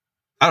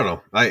don't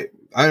know. I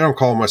don't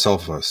call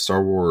myself a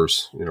Star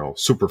Wars,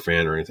 super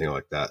fan or anything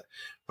like that.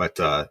 But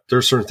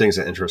there's certain things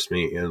that interest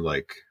me, and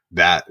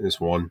that is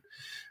one.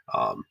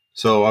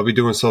 So I'll be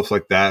doing stuff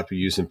like that. I'll be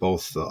using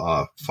both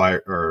the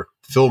fire or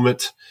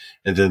filament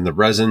and then the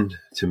resin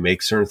to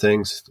make certain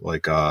things.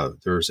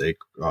 There's a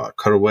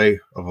cutaway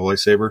of a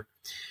lightsaber,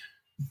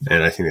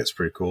 and I think that's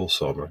pretty cool.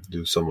 So I'm going to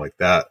do something like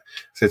that.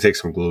 It's going to take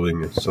some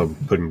gluing and some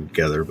putting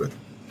together. But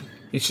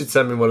you should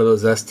send me one of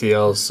those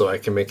STLs so I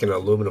can make an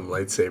aluminum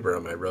lightsaber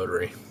on my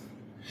rotary.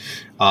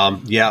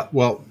 Yeah.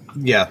 Well,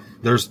 yeah.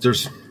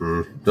 There's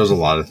a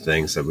lot of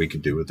things that we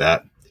could do with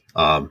that.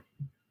 We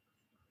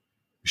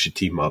should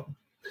team up.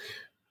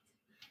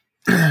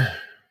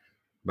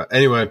 But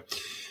anyway,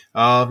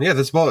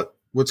 that's about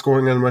what's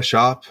going on in my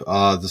shop.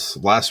 This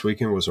last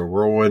weekend was a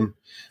whirlwind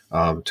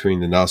between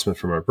the announcement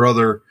from my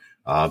brother,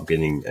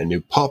 getting a new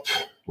pup,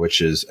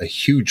 which is a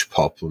huge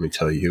pup. Let me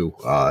tell you,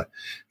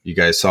 you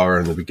guys saw her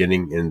in the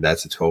beginning, and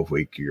that's a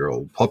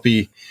 12-week-old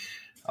puppy.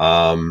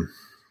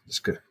 It's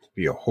going to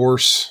be a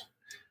horse.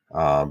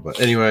 But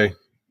anyway,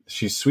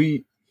 she's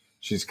sweet,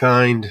 she's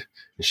kind,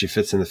 and she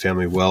fits in the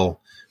family well.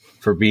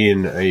 For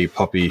being a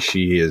puppy,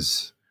 she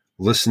is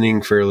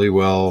listening fairly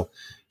well.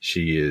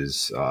 She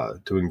is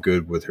doing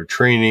good with her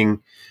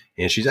training,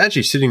 and she's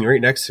actually sitting right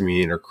next to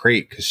me in her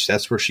crate because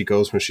that's where she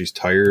goes when she's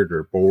tired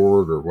or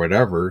bored or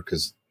whatever,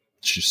 because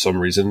she, some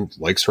reason,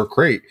 likes her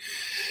crate.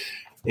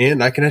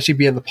 And I can actually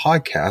be on the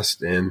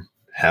podcast and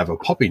have a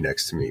puppy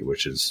next to me,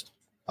 which is,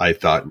 I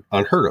thought,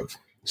 unheard of.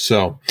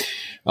 So,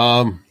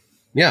 I'm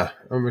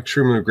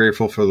extremely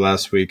grateful for the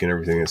last week and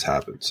everything that's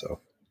happened. So,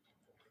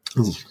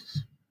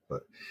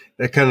 but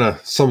that kind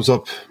of sums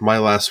up my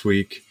last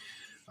week.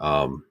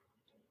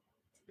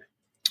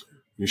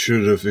 You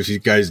should have, if you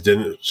guys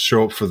didn't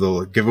show up for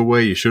the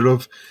giveaway, you should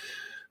have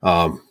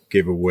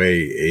gave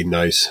away a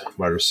nice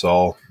Miter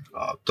Saw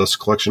dust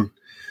collection.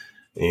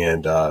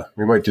 And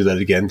we might do that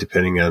again,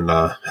 depending on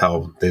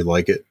how they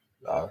like it.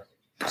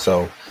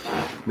 So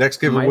next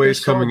giveaway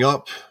is coming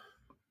up.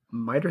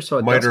 Miter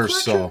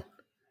Saw.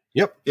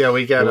 Yep. Yeah,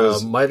 we got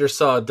a Miter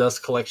Saw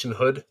dust collection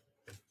hood.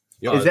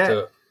 Yep. Is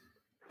that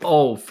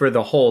for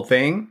the whole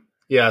thing?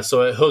 Yeah,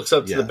 so it hooks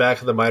up to the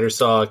back of the miter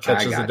saw,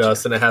 catches the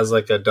dust, and it has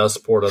a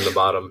dust port on the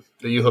bottom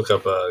that you hook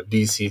up a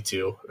DC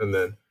to, and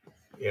then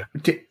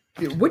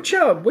Which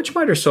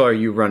miter saw are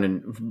you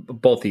running?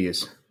 Both of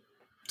these?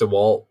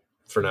 DeWalt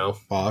for now.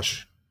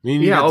 Bosch.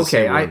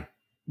 Okay.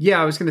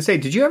 I was going to say,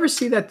 did you ever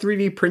see that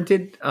 3D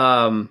printed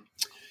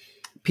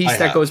piece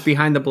that goes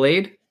behind the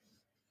blade?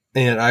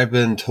 And I've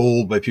been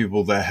told by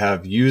people that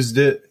have used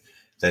it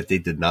that they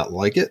did not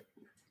like it.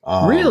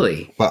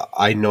 Really? But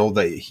I know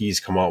that he's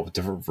come out with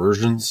different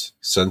versions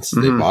since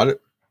they bought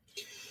it.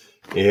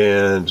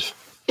 And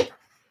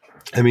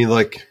I mean,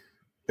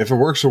 if it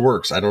works, it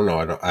works. I don't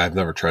know. I've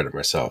never tried it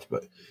myself,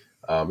 but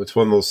it's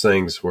one of those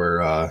things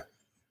where, I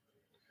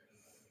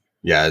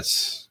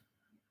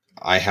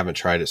haven't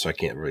tried it, so I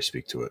can't really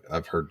speak to it.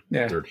 I've heard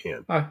third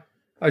hand.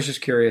 I was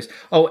just curious.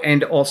 Oh,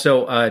 and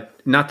also,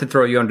 not to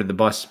throw you under the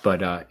bus,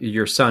 but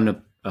your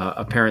son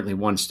apparently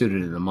won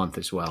Student of the Month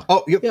as well.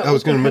 Oh, yep. I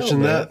was going to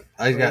mention that.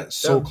 I got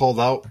called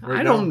out.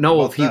 I don't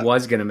know if he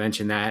was going to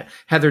mention that.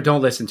 Heather,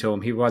 don't listen to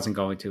him. He wasn't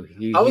going to.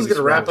 I was going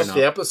to wrap up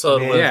the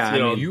episode with,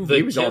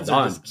 he was all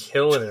done.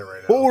 Killing it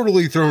right now.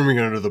 Totally throwing me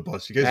under the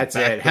bus. You guys That's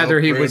it. Heather,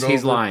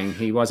 he's lying.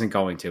 He wasn't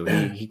going to.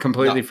 He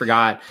completely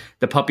forgot.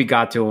 The puppy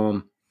got to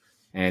him.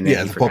 And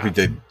then the puppy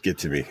did get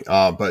to me.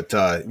 But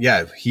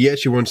he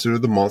actually went through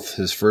the month,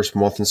 his first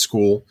month in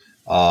school.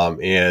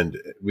 And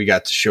we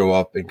got to show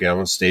up and get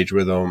on stage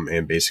with him.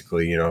 And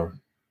basically,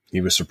 he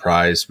was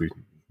surprised. We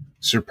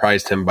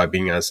surprised him by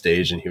being on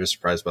stage, and he was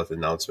surprised about the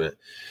announcement.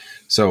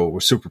 So we're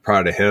super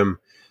proud of him.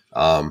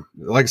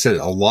 Like I said,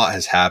 a lot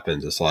has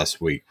happened this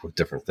last week with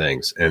different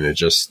things, and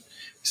it's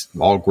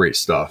all great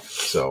stuff.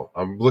 So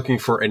I'm looking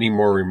for any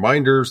more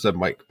reminders that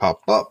might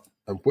pop up.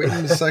 I'm waiting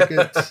a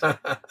second.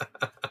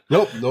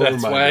 Nope, no That's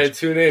reminders. why I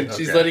tune in. Okay.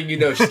 She's letting you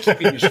know. She's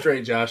keeping you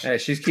straight, Josh. Yeah,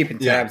 she's keeping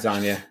tabs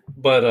on you.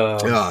 But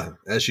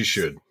As you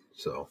should.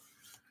 So,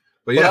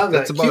 but But on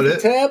that's that, about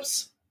it.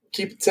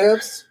 Keep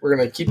tabs. We're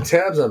gonna keep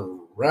tabs on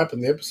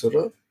wrapping the episode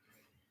up.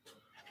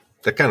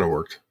 That kind of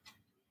worked.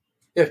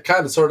 Yeah,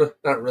 kind of, sort of,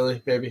 not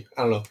really, maybe.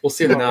 I don't know. We'll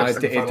see. How No, works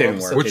it in the final didn't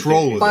episode. work. Which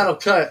role was it? Final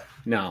cut.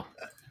 No.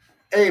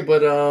 Hey,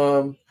 but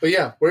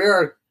yeah, we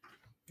are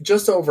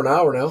just over an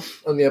hour now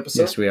on the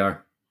episode, Yes, we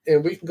are.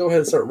 and we can go ahead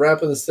and start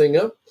wrapping this thing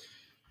up.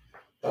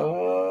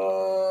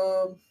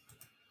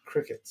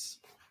 Crickets.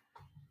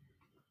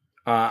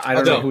 I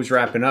don't know who's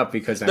wrapping up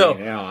because I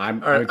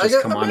would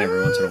just come on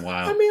every once in a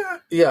while.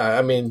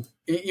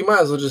 You might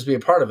as well just be a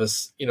part of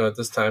us, at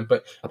this time.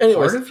 But A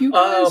anyways, part of you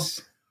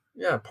guys?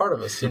 yeah, part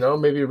of us.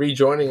 Maybe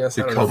rejoining us.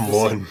 I don't know. Become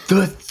one.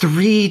 The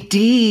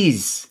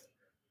 3Ds.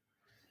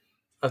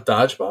 A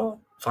dodgeball.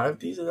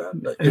 5Ds of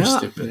that. You're No,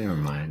 stupid. Never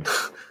mind.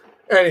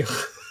 Anyway,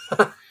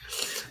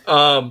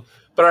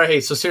 but all right,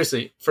 hey, so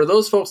seriously, for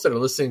those folks that are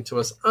listening to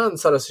us on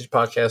Sawdust Age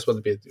Podcast, whether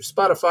it be through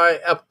Spotify,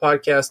 Apple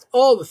Podcast,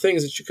 all the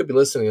things that you could be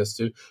listening us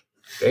to,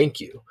 thank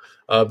you.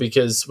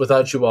 Because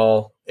without you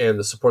all and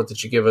the support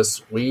that you give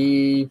us,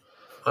 we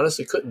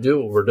honestly couldn't do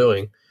what we're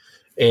doing.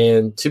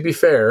 And to be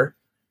fair,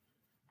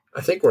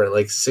 I think we're at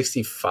like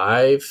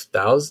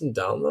 65,000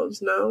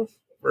 downloads now.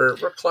 We're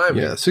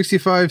climbing. Yeah,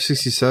 65,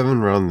 67,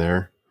 around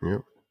there.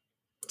 Yep.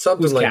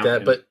 Something Who's like counting?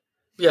 that. But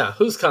yeah,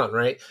 who's counting,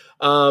 right?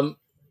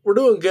 We're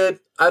doing good.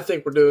 I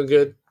think we're doing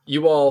good.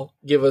 You all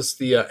give us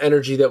the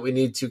energy that we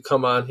need to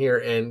come on here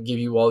and give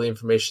you all the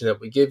information that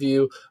we give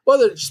you,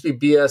 whether it just be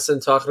BS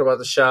and talking about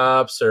the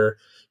shops or,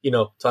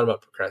 talking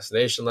about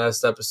procrastination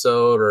last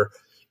episode or,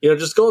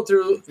 just going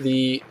through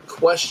the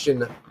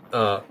question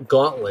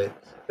gauntlet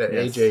that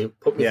Yes. AJ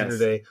put me Yes. through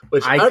today,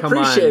 which I I come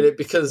appreciate on- it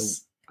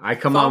because I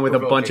come on with a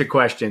bunch Thought-provoking. of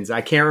questions.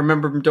 I can't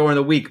remember them during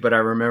the week, but I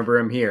remember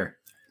them here.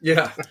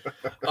 yeah.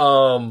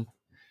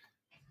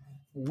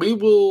 We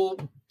will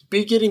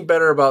be getting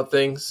better about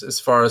things as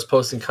far as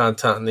posting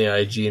content on the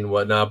IG and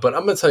whatnot. But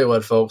I'm going to tell you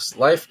what, folks,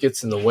 life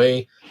gets in the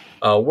way.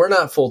 We're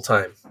not full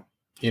time.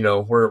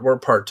 We're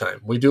part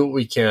time. We do what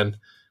we can.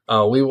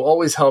 We will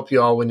always help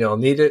you all when y'all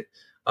need it.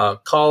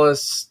 Call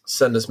us,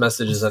 send us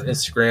messages on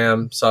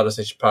Instagram, Sawdust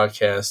Nation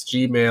Podcast,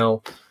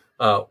 Gmail,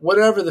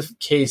 whatever the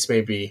case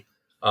may be.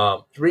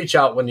 Reach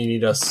out when you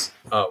need us.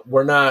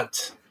 We're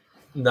not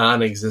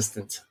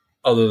non-existent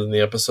other than the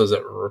episodes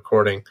that we're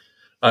recording.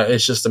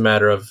 It's just a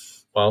matter of,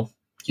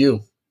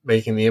 you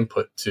making the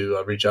input to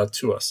reach out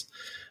to us.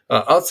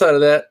 Outside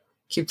of that,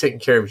 keep taking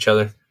care of each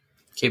other,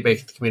 keep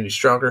making the community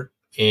stronger,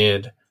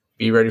 and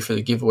be ready for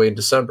the giveaway in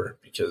December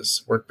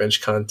because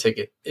Workbench Con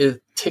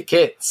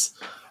tickets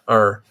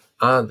are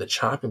on the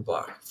chopping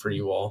block for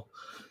you all.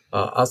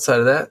 Outside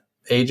of that,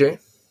 AJ,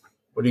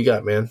 what do you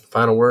got, man?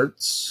 Final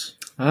words?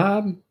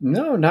 No,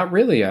 not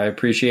really. I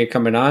appreciate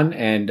coming on.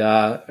 And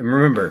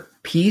remember,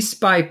 piece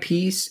by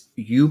piece,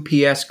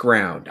 UPS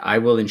ground. I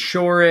will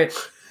insure it.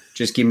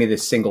 Just give me the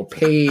single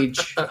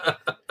page.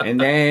 And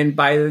then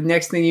by the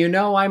next thing you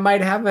know, I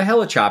might have a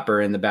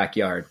helichopper in the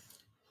backyard.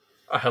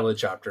 A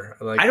helicopter.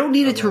 I don't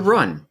need it to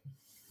run.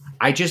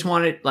 I just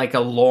want it like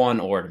a lawn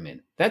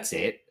ornament. That's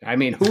it. I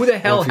mean, who the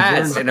hell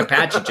has an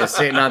Apache just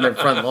sitting on their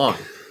front lawn?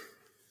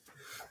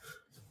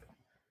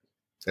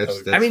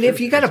 That's I mean, if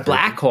true. you got a That's true.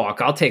 Black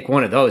Hawk, I'll take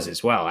one of those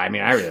as well. I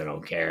mean, I really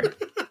don't care.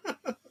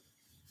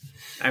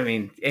 I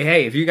mean,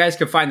 hey, if you guys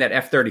could find that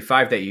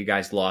F-35 that you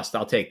guys lost,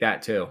 I'll take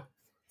that too.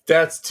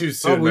 That's too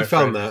soon. Oh, we my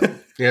found friend.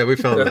 that. Yeah, we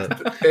found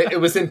that. It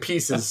was in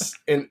pieces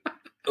and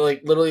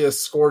like literally a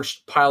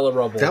scorched pile of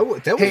rubble. That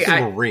was Hey, the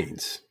I-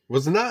 Marines,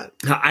 was it not?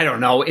 I don't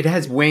know. It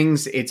has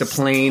wings. It's a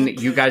plane.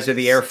 You guys are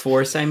the Air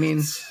Force. I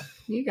mean,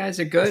 you guys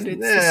are good. It's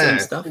the same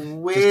Nah. stuff.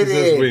 With Just 'cause it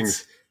has it.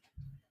 wings.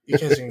 You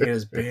guys are gonna get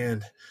us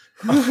banned.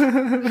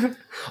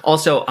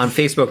 Also, on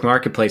Facebook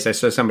Marketplace, I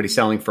saw somebody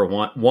selling for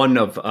one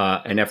of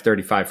an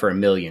F-35 for $1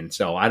 million.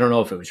 So I don't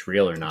know if it was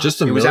real or not. Just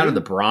 $1 It was out million? of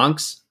the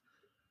Bronx.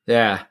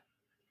 Yeah.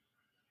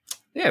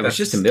 Yeah, it was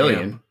just $1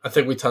 million. Scam. I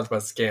think we talked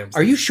about scams.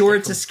 Are you sure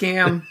it's a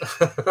scam?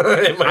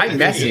 It might I be.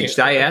 messaged.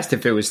 I asked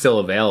if it was still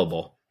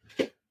available.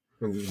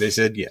 They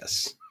said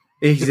yes.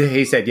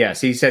 He said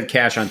yes. He said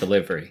cash on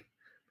delivery.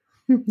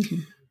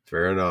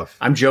 Fair enough.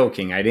 I'm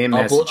joking. I didn't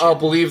message. I'll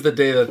believe the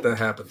day that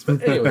happens.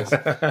 But anyways,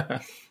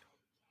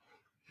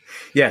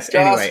 Yes.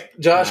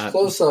 Josh, Anyway,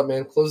 close up,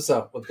 man. Close us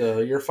up with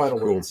your final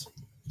Cool. words.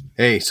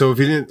 Hey, so if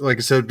you didn't, like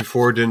I said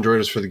before, didn't join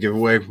us for the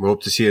giveaway, we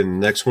hope to see you in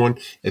the next one.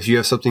 If you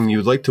have something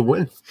you'd like to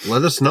win,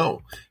 let us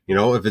know.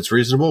 if it's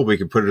reasonable, we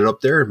can put it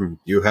up there and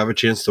you have a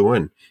chance to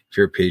win. If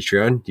you're a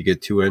Patreon, you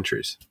get 2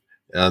 entries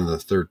on the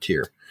 3rd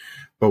tier.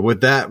 But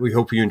with that, we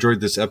hope you enjoyed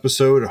this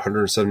episode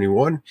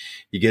 171.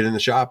 You get in the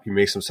shop, you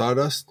make some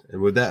sawdust.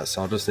 And with that,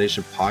 Sawdust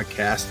Nation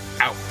podcast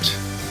out.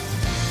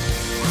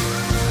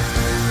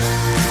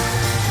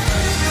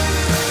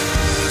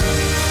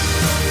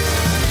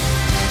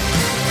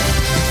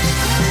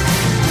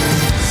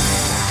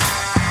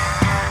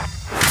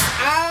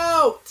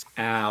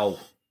 Ow.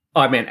 Oh,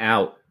 I meant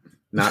out,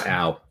 not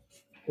ow.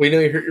 We know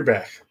you hurt your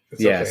back.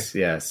 It's yes, okay.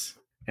 yes.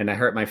 And I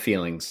hurt my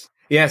feelings.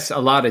 Yes, a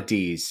lot of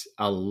D's.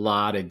 A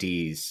lot of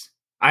D's.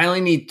 I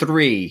only need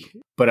 3,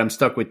 but I'm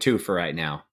stuck with 2 for right now.